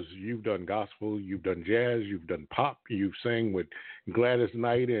because you've done gospel, you've done jazz, you've done pop, you've sang with Gladys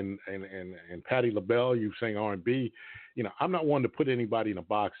Knight and Patti LaBelle, you've sang R&B. You know, I'm not one to put anybody in a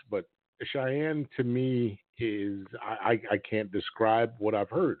box, but Cheyenne to me is I can't describe what I've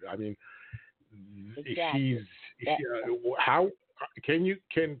heard. I mean, Exactly. How can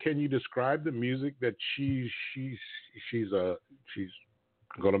you describe the music that she's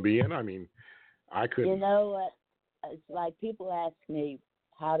going to be in? I mean, I couldn't. You know what? It's like people ask me,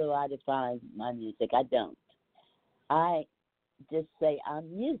 how do I define my music? I don't. I just say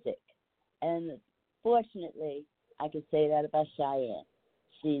I'm music. And fortunately, I can say that about Cheyenne.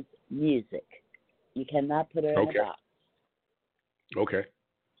 She's music. You cannot put her in a box. Okay.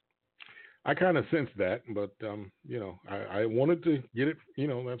 I kind of sensed that, but, you know, I wanted to get it, you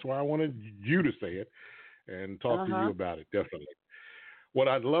know, that's why I wanted you to say it and talk to you about it, definitely. Well,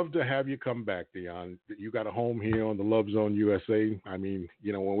 I'd love to have you come back, Dionne. You got a home here on the Love Zone USA. I mean,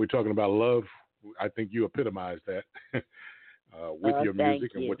 you know, when we're talking about love, I think you epitomize that with your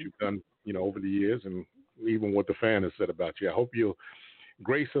music and what you've done, you know, over the years, and even what the fan has said about you. I hope you'll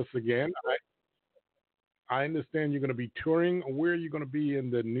grace us again. I understand you're going to be touring. Where are you going to be in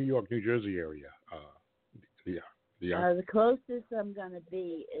the New York, New Jersey area? The closest I'm going to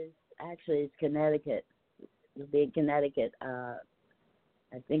be is Connecticut. It'll be in Connecticut.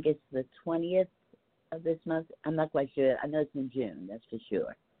 I think it's the 20th of this month. I'm not quite sure. I know it's in June, that's for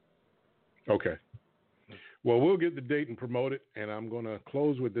sure. Okay. Well, we'll get the date and promote it, and I'm going to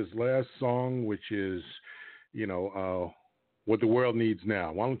close with this last song, which is, you know, What the World Needs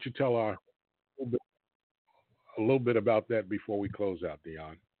Now. Why don't you tell a little bit about that before we close out,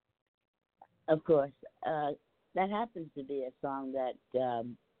 Dionne? Of course. That happens to be a song that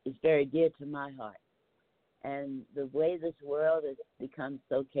is very dear to my heart. And the way this world has become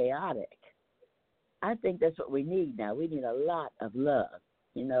so chaotic, I think that's what we need now. We need a lot of love.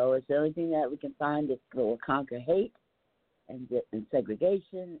 You know, it's the only thing that we can find that will conquer hate and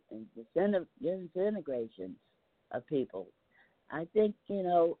segregation and disintegration of people. I think, you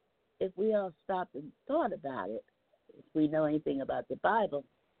know, if we all stopped and thought about it, if we know anything about the Bible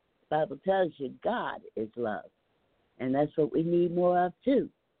tells you God is love. And that's what we need more of, too.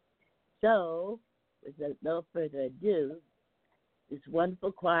 So, with no further ado, this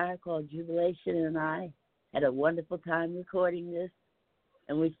wonderful choir called Jubilation and I had a wonderful time recording this,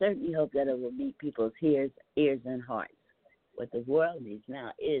 and we certainly hope that it will meet people's ears and hearts. What the world needs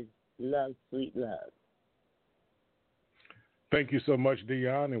now is love, sweet love. Thank you so much,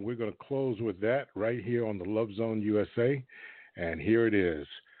 Dionne, and we're going to close with that right here on the Love Zone USA. And here it is.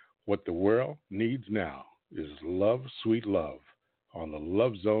 What the world needs now is love, sweet love, on the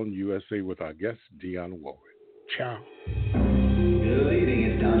Love Zone USA with our guest, Dionne Warwick. Ciao. Good evening,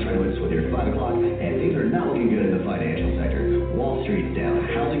 it's Don Trellis with your 5 o'clock, and things are not looking good in the financial sector. Wall Street's down,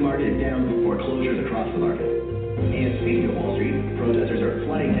 housing market is down, foreclosures across the market. And speaking of Wall Street, protesters are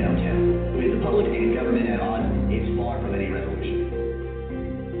flooding downtown. With the public and government at odds, it's far from any resolution.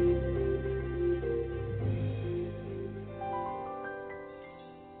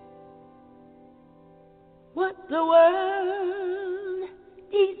 What the world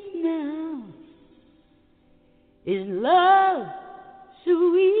needs now is love,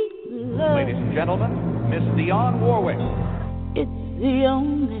 sweet love. Ladies and gentlemen, Miss Dionne Warwick. It's the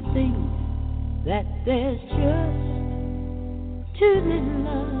only thing that there's just to this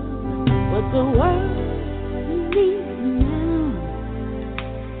love. What the world needs now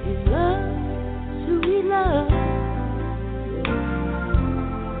is love, sweet love.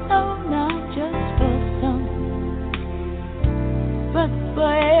 Oh, not just for some, but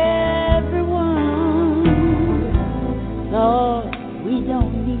for everyone. Lord, we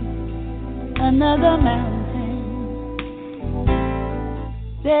don't need another mountain.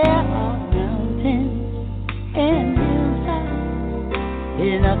 There are mountains and hillsides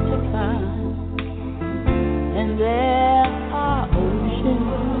enough to climb, and there are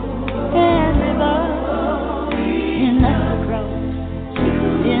oceans and rivers enough to cross,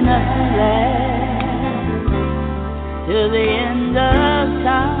 enough to last to the end of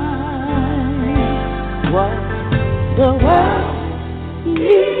time. What the world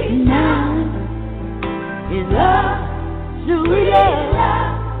needs now is love, sweet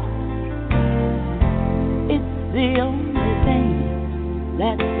love. It's the only thing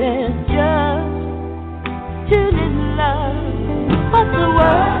that there's just to this love. What the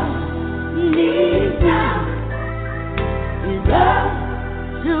world needs now is love,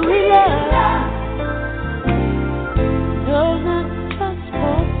 sweet love. No, not just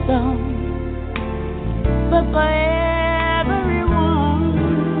for some, but for everyone.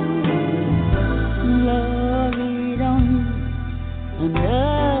 Love.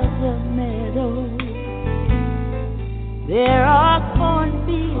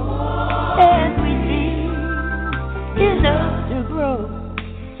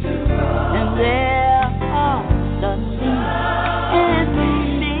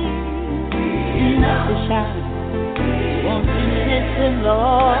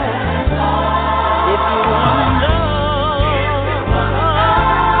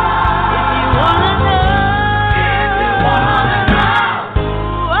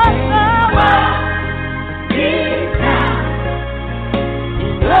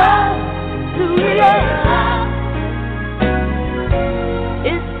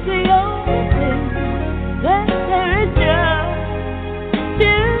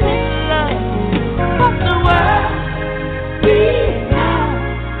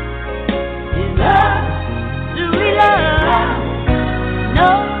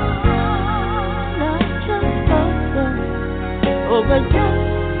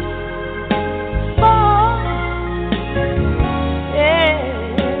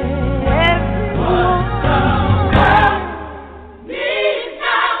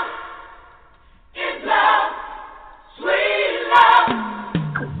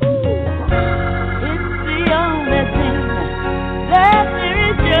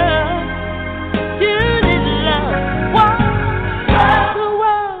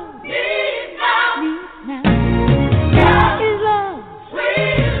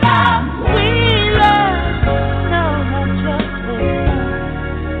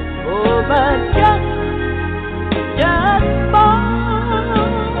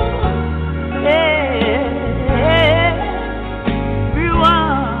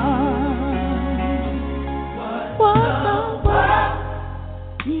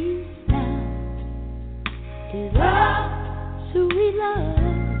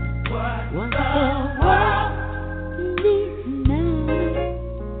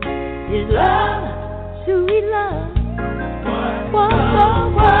 Is love, sweet love, what the